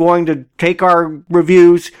all going to take our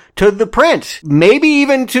reviews to the print, maybe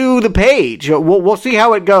even to the page. We'll see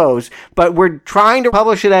how it goes, but we're trying to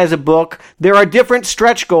publish it as a book. There are different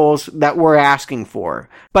stretch goals that we're asking for,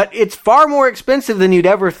 but it's far more expensive than you'd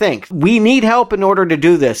ever think. We need help in order to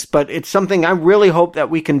do this, but it's something I really hope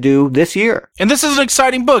that we can do this year. And this is an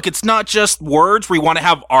exciting book. It's not just words. We want to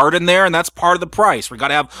have art in there, and that's part of the price. We got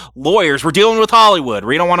to have lawyers. We're dealing with Hollywood.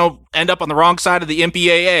 We don't want to end up on the wrong side of the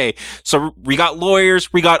MPAA. So we got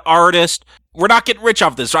lawyers. We got artists. We're not getting rich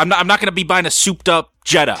off this. I'm not going to be buying a souped up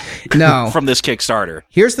Jetta from this Kickstarter.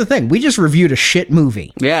 Here's the thing. We just reviewed a shit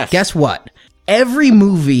movie. Yes. Guess what? Every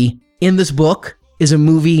movie in this book is a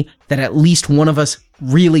movie that at least one of us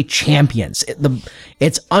really champions.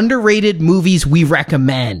 It's underrated movies we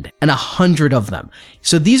recommend, and 100 of them.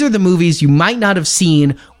 So these are the movies you might not have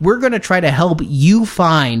seen. We're going to try to help you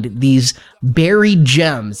find these buried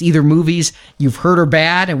gems, either movies you've heard are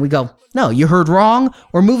bad, and we go, no, you heard wrong,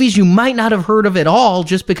 or movies you might not have heard of at all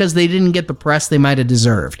just because they didn't get the press they might have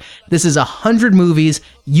deserved. This is 100 movies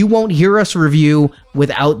you won't hear us review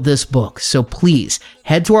without this book. So please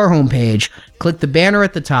head to our homepage, click the banner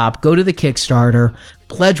at the top, go to the Kickstarter,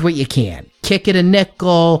 pledge what you can. Kick it a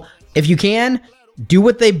nickel. If you can, do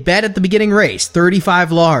what they bet at the beginning race,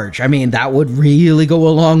 35 large. I mean, that would really go a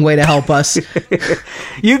long way to help us.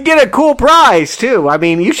 You'd get a cool prize, too. I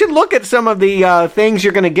mean, you should look at some of the things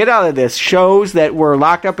you're going to get out of this. Shows that were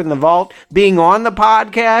locked up in the vault, being on the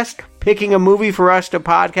podcast, picking a movie for us to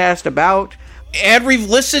podcast about. And we've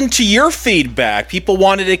listened to your feedback. People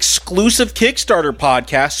wanted exclusive Kickstarter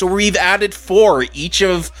podcasts, so we've added 4. Each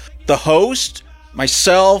of the host,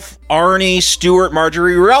 myself, Arnie, Stuart,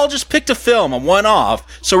 Marjorie, we all just picked a film, a one-off.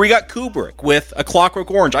 So we got Kubrick with A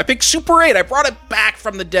Clockwork Orange. I picked Super 8. I brought it back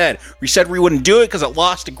from the dead. We said we wouldn't do it because it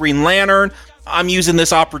lost to Green Lantern. I'm using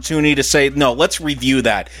this opportunity to say, no, let's review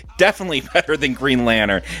that. Definitely better than Green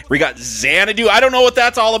Lantern. We got Xanadu. I don't know what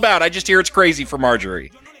that's all about. I just hear it's crazy for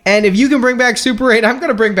Marjorie. And if you can bring back Super 8, I'm going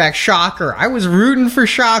to bring back Shocker. I was rooting for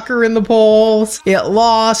Shocker in the polls. It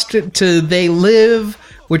lost to They Live,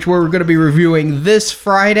 which we're going to be reviewing this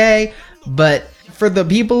Friday. But for the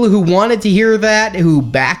people who wanted to hear that, who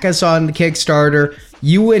back us on the Kickstarter,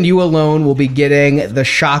 you and you alone will be getting the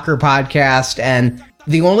Shocker podcast. And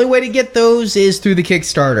the only way to get those is through the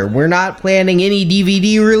Kickstarter. We're not planning any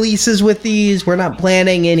DVD releases with these. We're not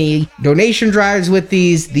planning any donation drives with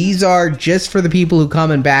these. These are just for the people who come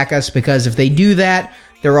and back us, because if they do that,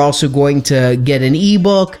 they're also going to get an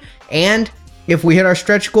ebook. And if we hit our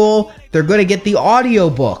stretch goal, they're going to get the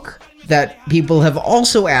audiobook that people have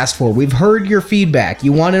also asked for. We've heard your feedback.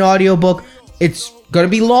 You want an audiobook? It's going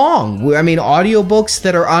to be long. I mean, audiobooks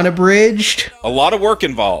that are unabridged. A lot of work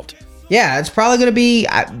involved. Yeah, it's probably going to be,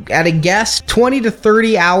 at a guess, 20 to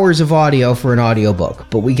 30 hours of audio for an audiobook.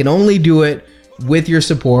 But we can only do it with your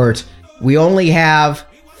support. We only have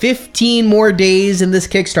 15 more days in this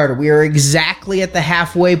Kickstarter. We are exactly at the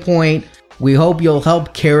halfway point. We hope you'll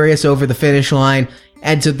help carry us over the finish line.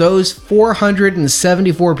 And to those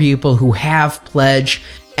 474 people who have pledged,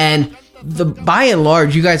 and by and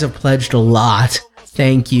large, you guys have pledged a lot.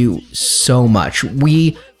 Thank you so much.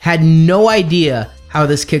 We had no idea how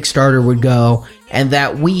this Kickstarter would go, and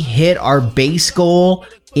that we hit our base goal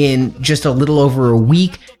in just a little over a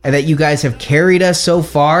week, and that you guys have carried us so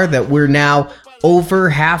far that we're now over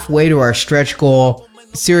halfway to our stretch goal.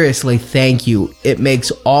 Seriously, thank you. It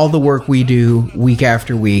makes all the work we do week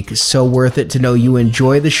after week so worth it to know you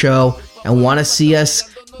enjoy the show and want to see us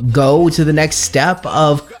go to the next step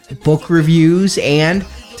of book reviews and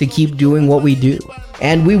to keep doing what we do.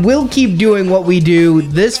 And we will keep doing what we do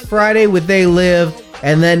this Friday with They Live,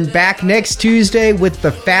 and then back next Tuesday with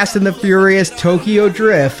the Fast and the Furious Tokyo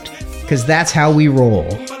Drift, because that's how we roll.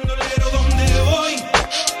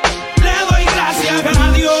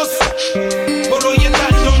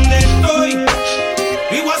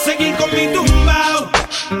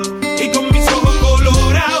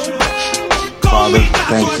 Father,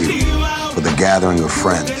 thank you for the gathering of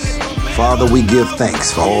friends. Father, we give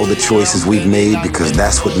thanks for all the choices we've made, because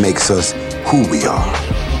that's what makes us who we are.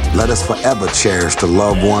 Let us forever cherish the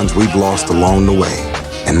loved ones we've lost along the way.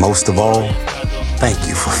 And most of all, thank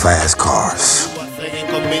you for fast cars.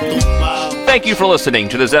 Thank you for listening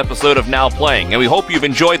to this episode of Now Playing, and we hope you've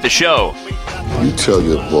enjoyed the show. You tell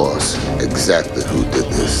your boss exactly who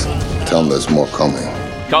did this. Tell him there's more coming.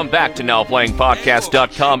 Come back to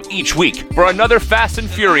NowPlayingPodcast.com each week for another Fast and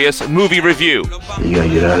Furious movie review. You gotta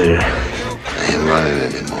get out of here. I ain't running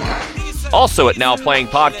anymore. Also at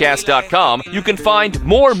NowPlayingPodcast.com, you can find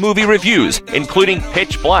more movie reviews, including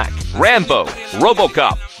Pitch Black, Rambo,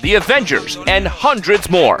 RoboCop, The Avengers, and hundreds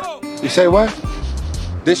more. You say what?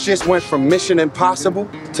 This just went from Mission Impossible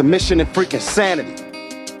to Mission and freaking Sanity.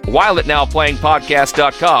 While at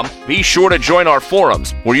NowPlayingPodcast.com, be sure to join our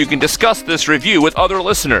forums, where you can discuss this review with other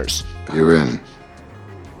listeners. You're in.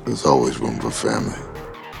 There's always room for family.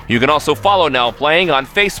 You can also follow Now Playing on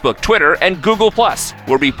Facebook, Twitter, and Google+,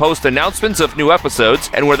 where we post announcements of new episodes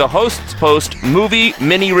and where the hosts post movie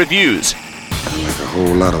mini reviews. Like a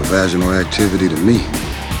whole lot of vaginal activity to me.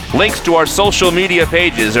 Links to our social media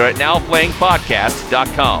pages are at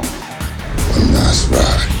NowPlayingPodcast.com. One nice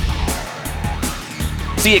ride.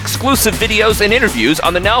 See exclusive videos and interviews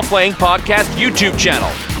on the Now Playing Podcast YouTube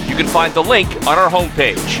channel. You can find the link on our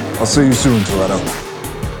homepage. I'll see you soon, Toretto.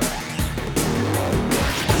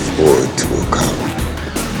 Forward to a cop.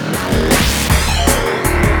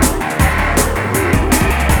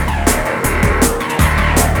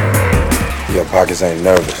 Your pockets ain't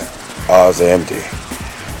nervous. Ours are empty.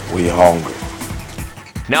 We hungry.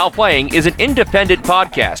 Now Playing is an independent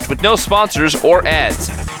podcast with no sponsors or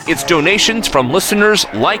ads. It's donations from listeners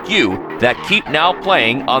like you that keep Now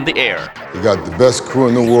Playing on the air. You got the best crew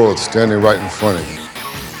in the world standing right in front of you.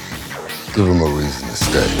 Give them a reason to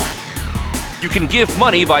stay. You can give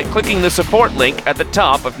money by clicking the support link at the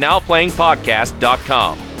top of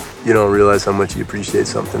NowPlayingPodcast.com. You don't realize how much you appreciate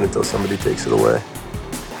something until somebody takes it away.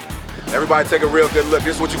 Everybody take a real good look.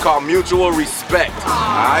 This is what you call mutual respect. All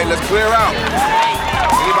right, let's clear out.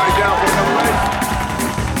 Anybody down for another race?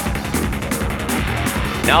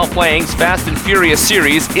 Now Playing's Fast and Furious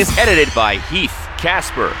series is edited by Heath,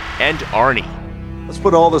 Casper, and Arnie. Let's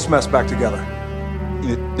put all this mess back together.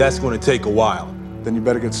 That's going to take a while. Then you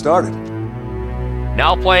better get started.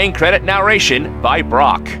 Now playing credit narration by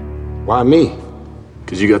Brock. Why me?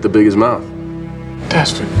 Because you got the biggest mouth.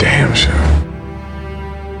 That's for damn sure.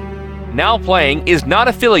 Now Playing is not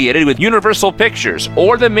affiliated with Universal Pictures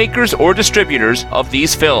or the makers or distributors of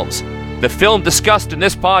these films. The film discussed in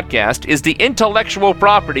this podcast is the intellectual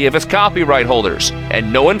property of its copyright holders,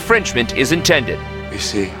 and no infringement is intended. You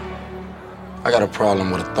see, I got a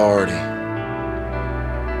problem with authority.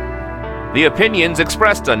 The opinions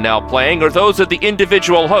expressed on Now Playing are those of the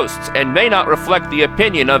individual hosts and may not reflect the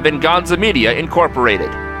opinion of Venganza Media Incorporated.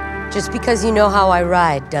 Just because you know how I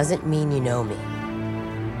ride doesn't mean you know me.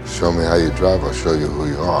 Show me how you drive, I'll show you who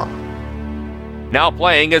you are. Now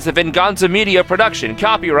Playing is a Venganza Media production,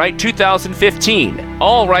 copyright 2015.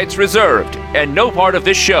 All rights reserved, and no part of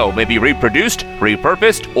this show may be reproduced,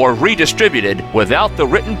 repurposed, or redistributed without the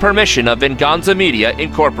written permission of Venganza Media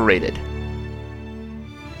Incorporated.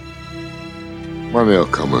 Money will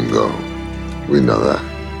come and go. We know that.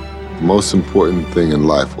 The most important thing in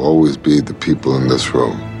life will always be the people in this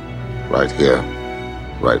room. Right here,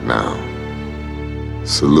 right now.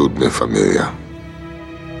 Salute mi familia.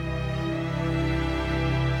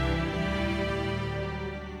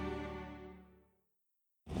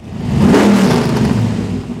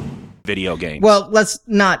 Video games. Well, let's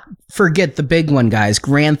not forget the big one, guys.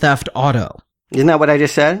 Grand Theft Auto. Isn't that what I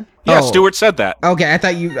just said? Yeah, Stuart said that. Okay, I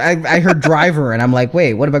thought I heard Driver, and I'm like,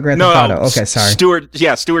 wait, what about Grand Theft Auto? Okay, sorry.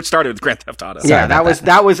 Stuart started with Grand Theft Auto. Yeah, that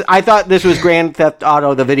was. I thought this was Grand Theft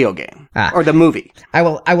Auto, the video game or the movie. I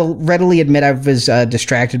will readily admit I was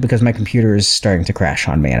distracted because my computer is starting to crash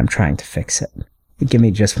on me, and I'm trying to fix it. Give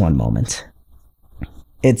me just one moment.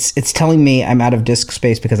 It's telling me I'm out of disk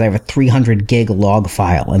space because I have a 300 gig log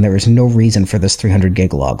file, and there is no reason for this 300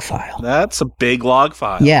 gig log file. That's a big log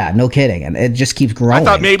file. Yeah, no kidding, and it just keeps growing. I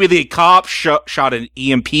thought maybe the cop shot an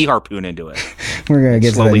EMP harpoon into it. We're gonna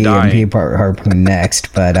get to the EMP harpoon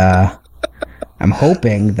next, but I'm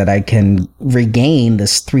hoping that I can regain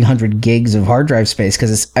this 300 gigs of hard drive space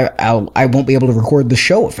because I won't be able to record the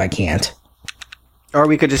show if I can't. Or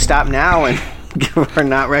we could just stop now and give her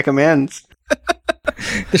not recommends.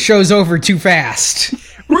 The show's over too fast.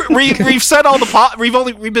 We've said all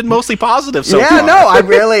the we've been mostly positive so far. Yeah, no,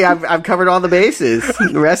 I've covered all the bases.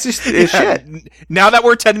 The rest is shit. Now that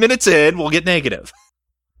we're 10 minutes in, we'll get negative.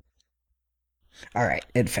 All right,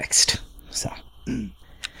 it fixed. So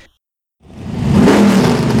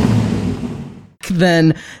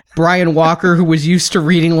then Brian Walker, who was used to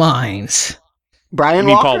reading lines. Brian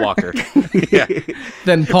Walker? Paul Walker. Yeah.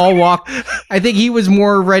 Then Paul Walker. I think he was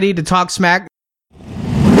more ready to talk smack.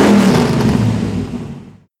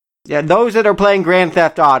 Yeah, those that are playing Grand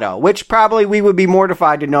Theft Auto, which probably we would be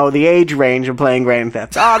mortified to know the age range of playing Grand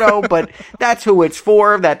Theft Auto, but that's who it's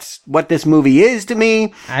for. That's what this movie is to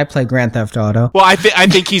me. I play Grand Theft Auto. Well, I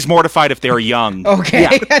think he's mortified if they're young. Okay,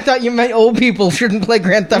 yeah. I thought you meant old people shouldn't play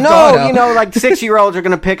Grand Theft No, Auto. like 6-year-olds are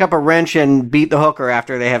going to pick up a wrench and beat the hooker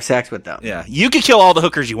after they have sex with them. Yeah, you can kill all the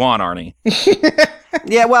hookers you want, Arnie.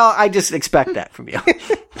 Yeah, well, I just expect that from you.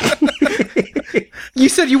 You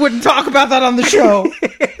said you wouldn't talk about that on the show.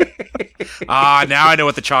 Now I know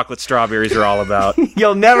what the chocolate strawberries are all about.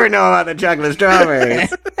 You'll never know about the chocolate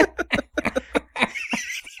strawberries.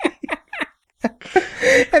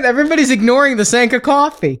 And everybody's ignoring the Sanka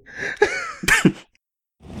coffee.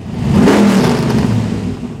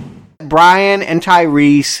 Brian and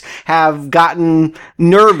Tyrese have gotten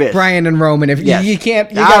nervous. Brian and Roman, if yes. you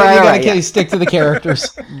gotta stick to the characters.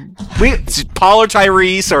 It's Paul or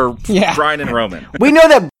Tyrese or Brian and Roman. We know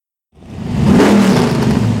that.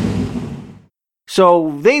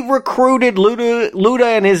 So they recruited Luda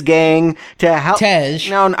and his gang to help. Tej.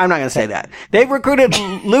 No, I'm not going to say that. They recruited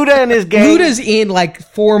Luda and his gang. Luda's in like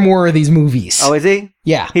 4 more of these movies. Oh, is he?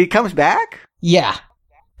 Yeah. He comes back? Yeah.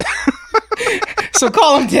 So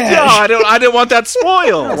call him Tej. No, I didn't want that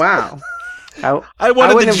spoiled. Oh, wow. I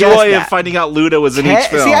wanted the joy of finding out Luda was in each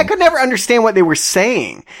film. See, I could never understand what they were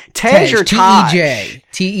saying. Tej or Taj?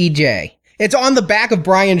 Tej. It's on the back of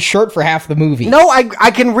Brian's shirt for half the movie. No, I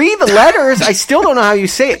can read the letters. I still don't know how you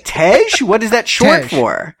say it. Tej? What is that short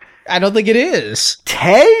for? I don't think it is.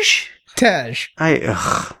 Tej? Tej.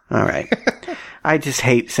 All right. I just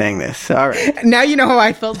hate saying this. All right. Now you know how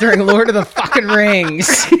I felt during Lord of the fucking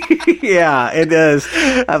Rings. Yeah, it does.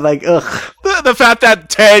 I'm like, ugh. The fact that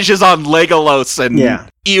Tej is on Legolas and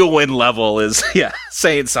Eowyn level is,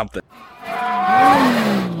 saying something.